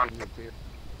the ground.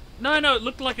 No, it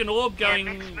looked like an orb Yeah, going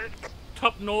Mick's moved.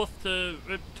 top north to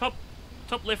top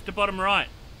left to bottom right.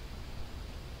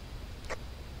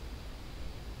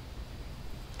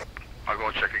 I'll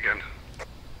go check again.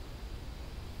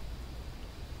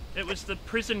 It was the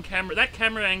prison camera. That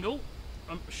camera angle,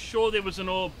 I'm sure there was an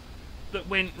orb that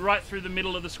went right through the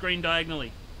middle of the screen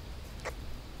diagonally.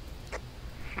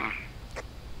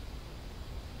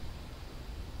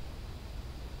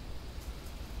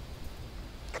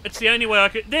 It's the only way I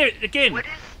could. There again. What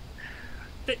is?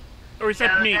 Or is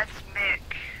that No, Mick? that's Mick.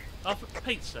 Oh, for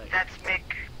Pete's sake. That's Mick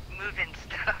moving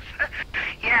stuff.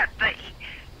 Yeah, but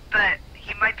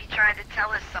he might be trying to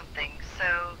tell us something.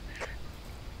 So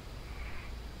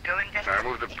go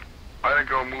investigate. I didn't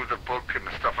go move the book and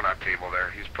the stuff on that table there.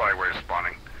 He's probably where he's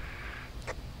spawning.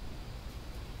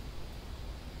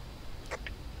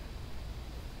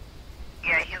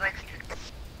 Yeah, he likes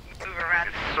to move around.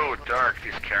 It's so dark,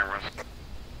 these cameras.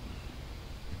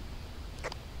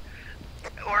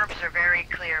 Orbs are very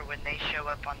clear when they show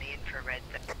up on the infrared.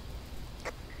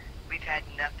 We've had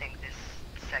nothing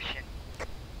this session.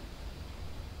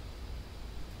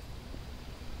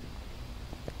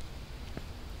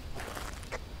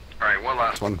 Alright, one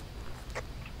last one.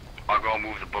 I'll go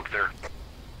move the book there.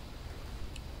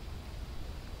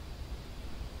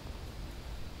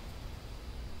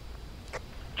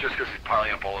 Just because he's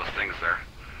piling up all those things there.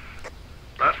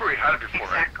 That's where we had it before,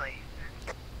 Exactly.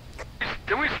 right?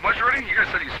 Didn't we smudge already? You guys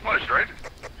said you smudged, right?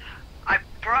 I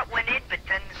brought one in, but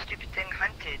then the stupid thing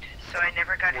hunted, so I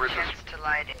never got Where's a chance to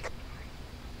light it.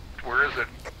 Where is it?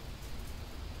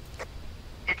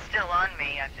 It's still on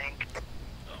me, I think.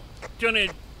 Do you want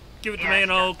to give it to Yeah, me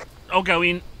and I'll go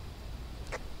in?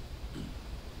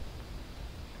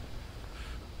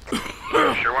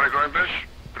 Sure want to go in, Bish?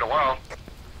 Been a while.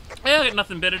 Yeah, I got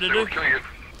nothing better to They do. will kill you.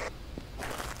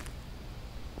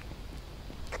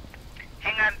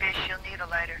 Hang on, Bish, you'll need a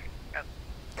lighter. Oh.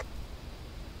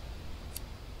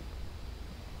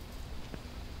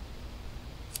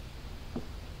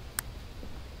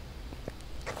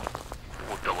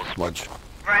 We'll double smudge.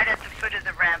 Right at the foot of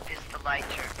the ramp is the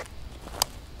lighter.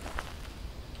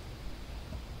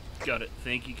 Got it.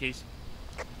 Thank you, Casey.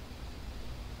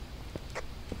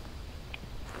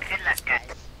 Good luck,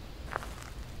 guys.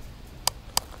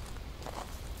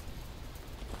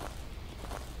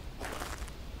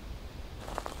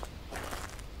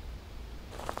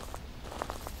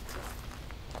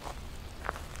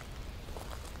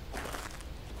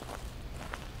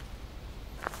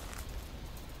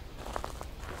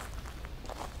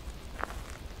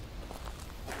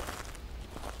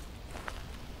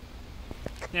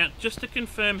 Now, just to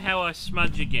confirm how I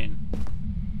smudge again.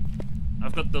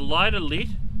 I've got the lighter lit.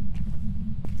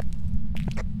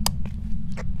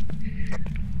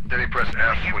 Then you press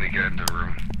F when you get into the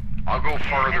room. I'll go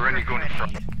farther in, you go in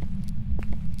front.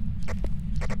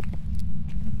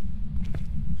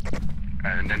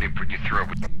 And then you throw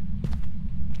it.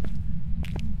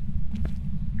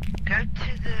 Go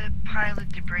to the pile of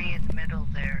debris in the middle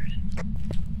there.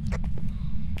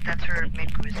 That's where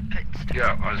Mick was putting stuff.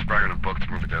 Yeah, I was grabbing a book to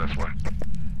move it there this way.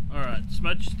 Alright,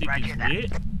 smudge stick Roger is that.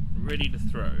 lit. Ready to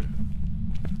throw.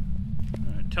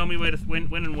 Alright, tell me where to when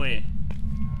and where.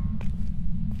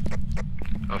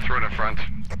 I'll throw it in front.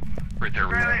 Right there.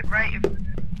 Throw it right in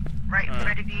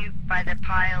front of you by the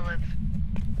pile of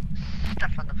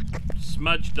stuff on the floor.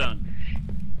 Smudge done.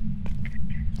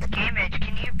 Game Edge,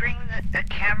 can you bring the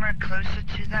camera closer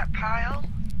to that pile,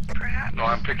 perhaps? No,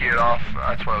 I'm picking it off.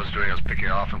 That's what I was doing. I was picking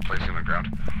it off and placing it on the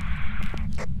ground.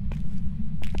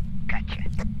 Gotcha.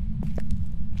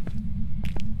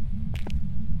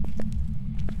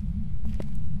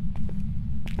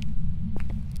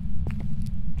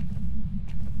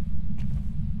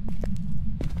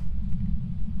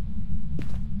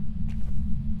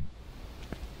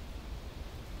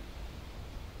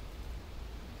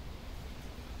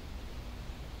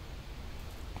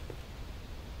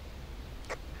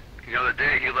 The other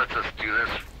day, he lets us do this,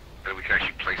 and we can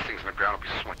actually place things on the ground.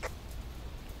 It'll be sweet.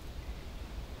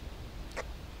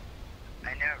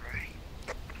 I know,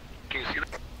 right? Can you see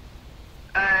that?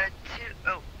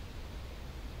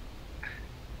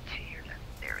 To your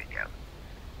left. There we go.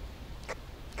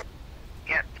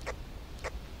 Yep.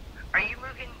 Are you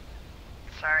moving?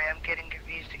 Sorry, I'm getting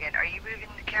confused again. Are you moving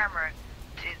the camera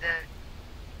to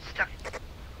the stuff?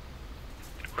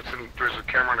 There's a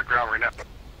camera on the ground right now.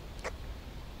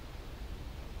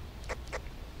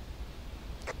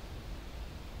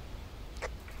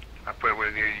 I put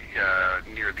it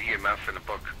near the EMF in the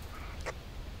book.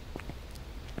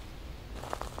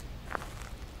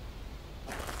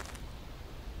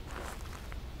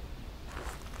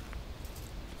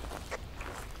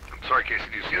 I'm sorry, Casey,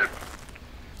 do you see it?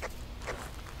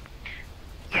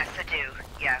 Yes, I do.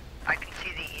 Yeah, I can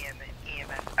see the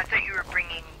EMF. I thought you were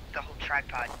bringing the whole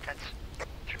tripod. That's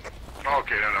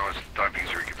Okay, no, it's not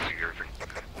easier. You can see everything.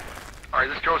 Alright,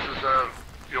 this ghost is,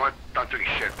 you know what? Not doing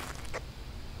shit.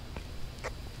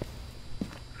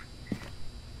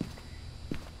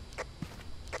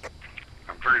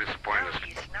 I'm very disappointed. No,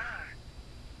 he's not.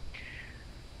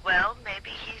 Well,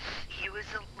 maybe he was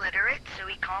illiterate, so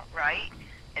he can't write,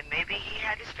 and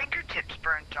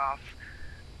ripped off,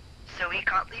 so he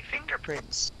can't leave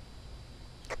fingerprints.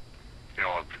 You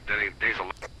know, then days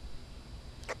of...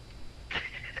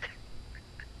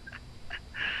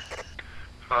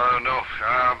 No,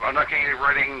 I'm not getting any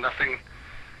writing, nothing,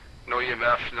 no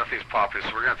EMF, nothing's popping, so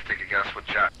we're gonna have to take a guess with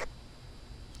chat.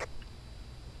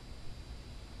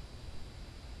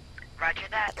 Roger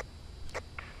that.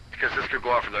 Because this could go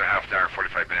on for another half an hour,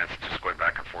 45 minutes, just going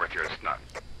back and forth here, it's not...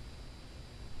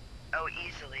 Oh,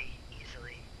 easily.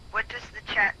 What does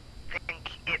the chat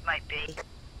think it might be?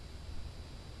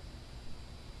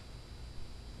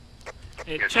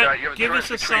 Hey, Yeah, chat, you have give choice us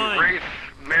a between sign. Wraith,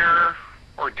 Mare,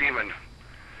 or Demon.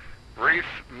 Wraith,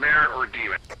 Mare, or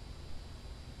Demon.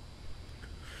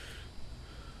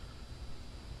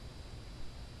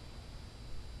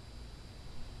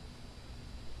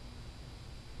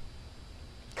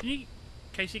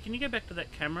 Casey, can you go back to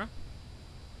that camera?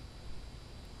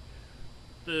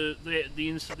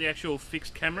 The actual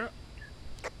fixed camera.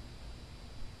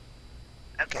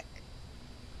 Okay.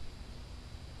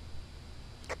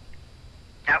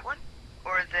 That one?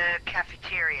 Or the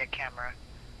cafeteria camera?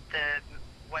 The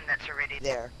one that's already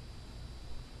there?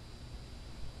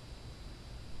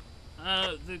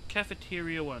 The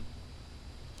cafeteria one.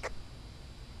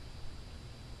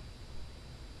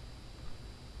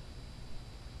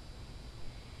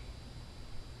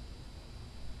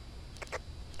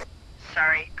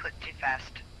 Sorry, clicked too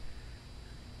fast.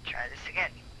 Try this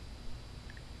again.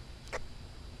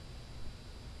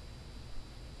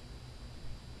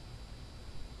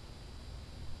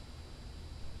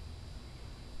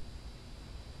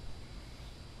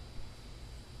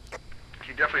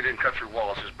 He definitely didn't cut through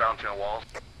walls, just bouncing on walls.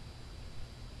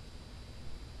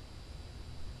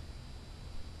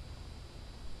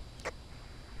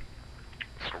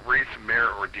 So Wraith,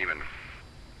 Mare, or Demon?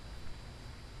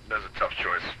 That's a tough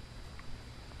choice.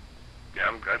 Yeah,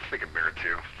 I'm thinking Mare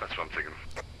too. That's what I'm thinking.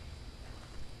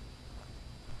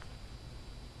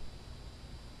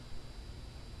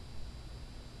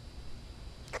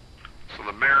 So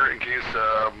the Mare, in case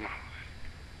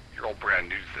you're all brand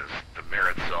new to this, the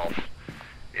Mare itself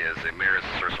is a Mare is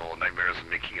a source of all nightmares and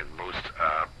making it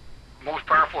most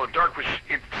powerful in dark, which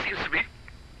it seems to be.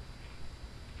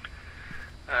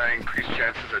 Increased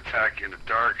chances of attack in the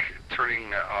dark.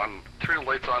 Turning the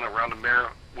lights on around the Mare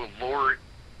will lower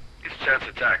its chance of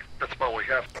attack. That's about what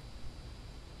we have.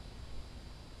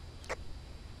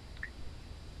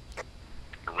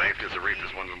 Wraith is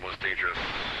one of the most dangerous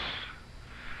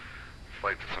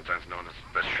flights, sometimes known as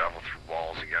best travel through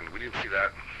walls. Again, we didn't see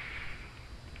that.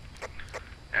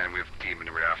 And we have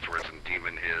Demon right afterwards, and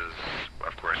Demon is,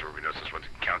 of course, where we know this one's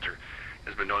encounter,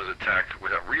 has been known as attack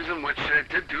without reason, which it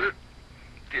did do it.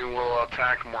 Demon will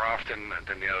attack more often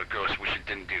than the other ghosts, which it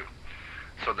didn't do.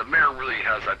 So the Mare really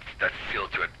has that feel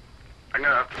to it. I'm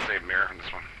gonna have to say Mare on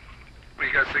this one. What do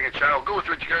you guys think in chat? I'll go with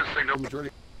what you guys say. No Majority.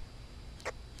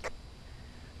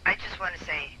 I just want to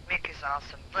say, Mick is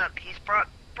awesome. Look, he's brought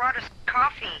us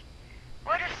coffee.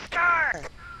 What a star!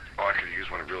 Oh, I could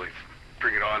use one to really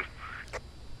bring it on.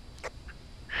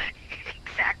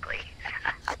 Exactly.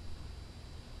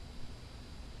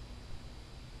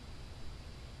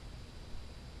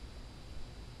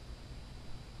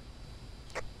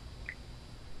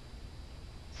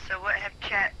 So what have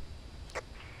chat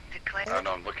declared? I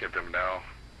know, I'm looking at them now.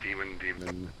 Demon.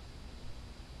 And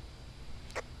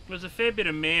There was a fair bit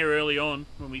of Mare early on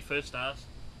when we first asked.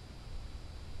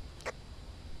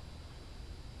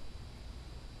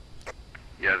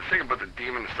 Yeah, the thing about the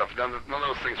Demon stuff, none of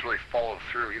those things really follow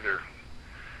through either.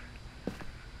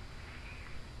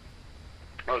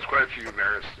 Well, there's quite a few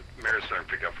Mares starting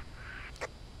to pick up.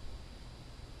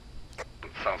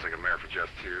 It sounds like a Mare for Jess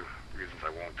too. Reasons I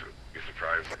won't be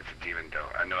surprised. It's a Demon though.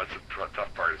 I know it's a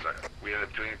tough part is that we end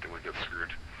up doing it, then we get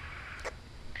screwed.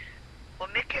 Well,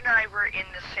 Mick and I were in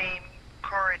the same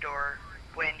corridor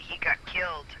when he got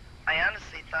killed. I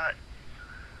honestly thought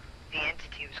the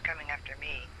entity was coming after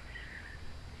me.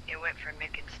 It went for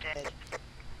Mick instead.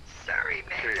 Sorry,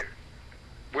 Mick. Okay.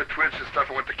 With Twitch and stuff,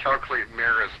 I went to calculate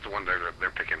Mare as the one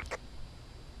they're picking.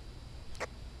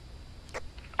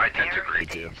 I tend to agree.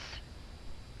 There it is.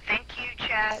 Thank you,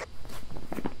 chat.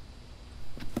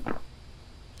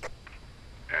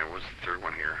 And what's the third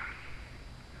one here?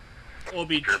 Or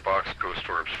be Spirit box, ghost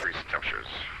orbs, freezing temperatures.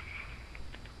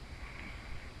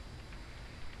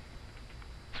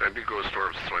 So it'd be ghost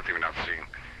orbs, that's the only thing we're not seeing.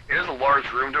 It is a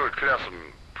large room though, it could have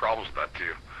some problems with that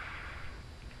too.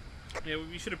 Yeah,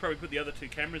 we should have probably put the other two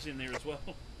cameras in there as well.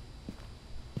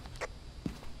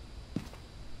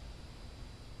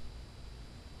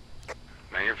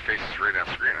 Man, your face is right on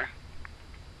screen, eh?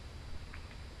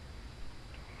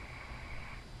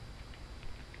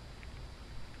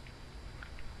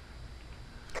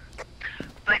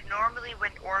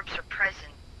 orbs are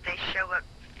present, they show up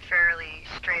fairly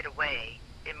straight away,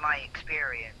 in my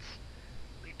experience.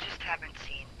 We just haven't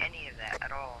seen any of that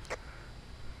at all.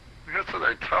 That's so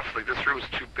they're tough. Like, this room's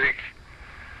too big.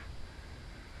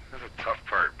 That's a tough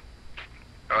part.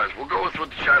 Alright, we'll go with what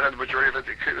the chat had the majority of it.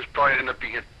 It could probably end up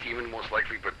being a demon, most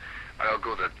likely, but I'll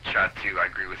go with the chat too. I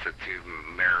agree with it too.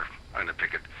 Mayor, I'm gonna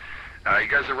pick it. You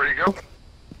guys are ready to go?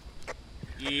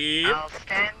 Yep. I'll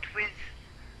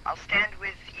stand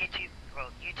with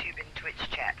YouTube and Twitch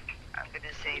chat. I'm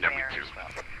gonna say Yeah, me Mayor too. as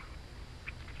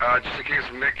well. Just in case,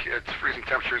 Mick, it's freezing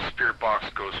temperatures, spirit box,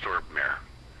 ghost orb, Mayor.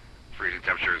 Freezing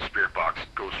temperatures, spirit box,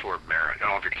 ghost orb, Mayor. I don't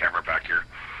have your camera back here,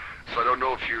 so I don't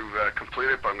know if you've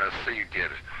completed it, but I'm gonna say you did.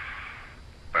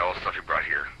 By all the stuff you brought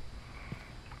here.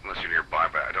 Unless you're nearby,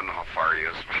 but I don't know how far he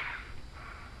is.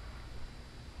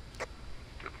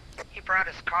 He brought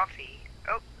us coffee.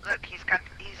 Oh, look, he's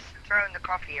throwing the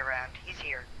coffee around. He's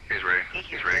here. He's ready. He He's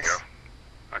hears ready to us.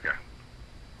 go. Okay.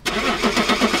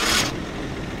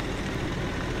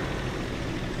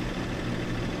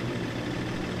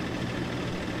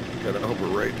 Gotta hope we're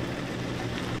right.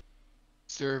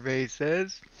 Survey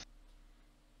says.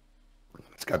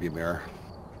 It's gotta be a mirror.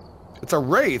 It's a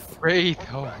wraith. Wraith.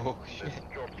 Oh shit.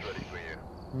 Job's ready for you.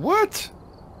 What?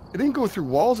 It didn't go through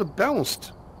walls. It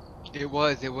bounced. It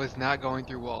was not going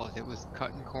through walls. It was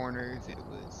cutting corners. It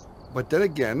was. But then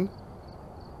again,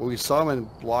 when we saw him in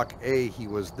Block A, he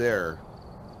was there.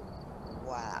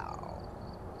 Wow.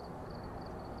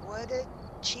 What a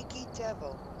cheeky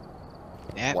devil.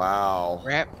 That Wow.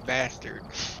 rap bastard.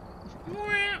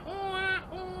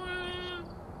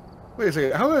 Wait a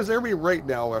second. How is everybody right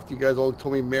now after you guys all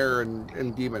told me Mayor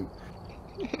and Demon?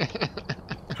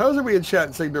 How's everybody in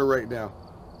chat saying they're right now?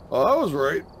 Oh, I was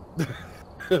right.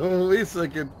 Wait a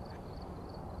second.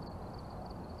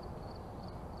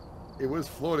 It was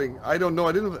floating. I don't know.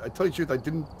 I tell you the truth, I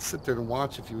didn't sit there and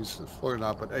watch if he was floating or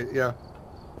not, but yeah.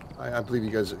 I believe you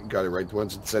guys got it right. The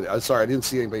ones that said, I'm sorry, I didn't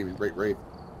see anybody right.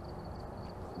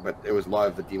 But it was a lot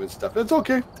of the demon stuff. It's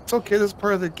okay. It's okay. That's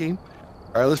part of the game.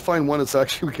 All right, let's find one that's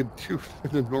actually we can do in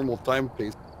the normal time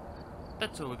pace.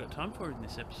 That's all we've got time for in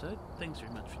this episode. Thanks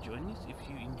very much for joining us. If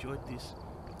you enjoyed this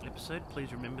episode,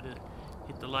 please remember to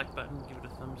hit the like button, give it a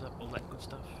thumbs up, all that good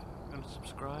stuff. Remember to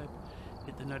subscribe,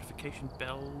 hit the notification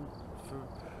bell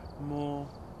for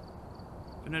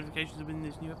notifications when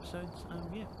there's new episodes.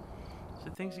 Yeah.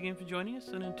 So thanks again for joining us,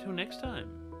 and until next time,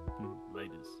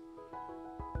 laters.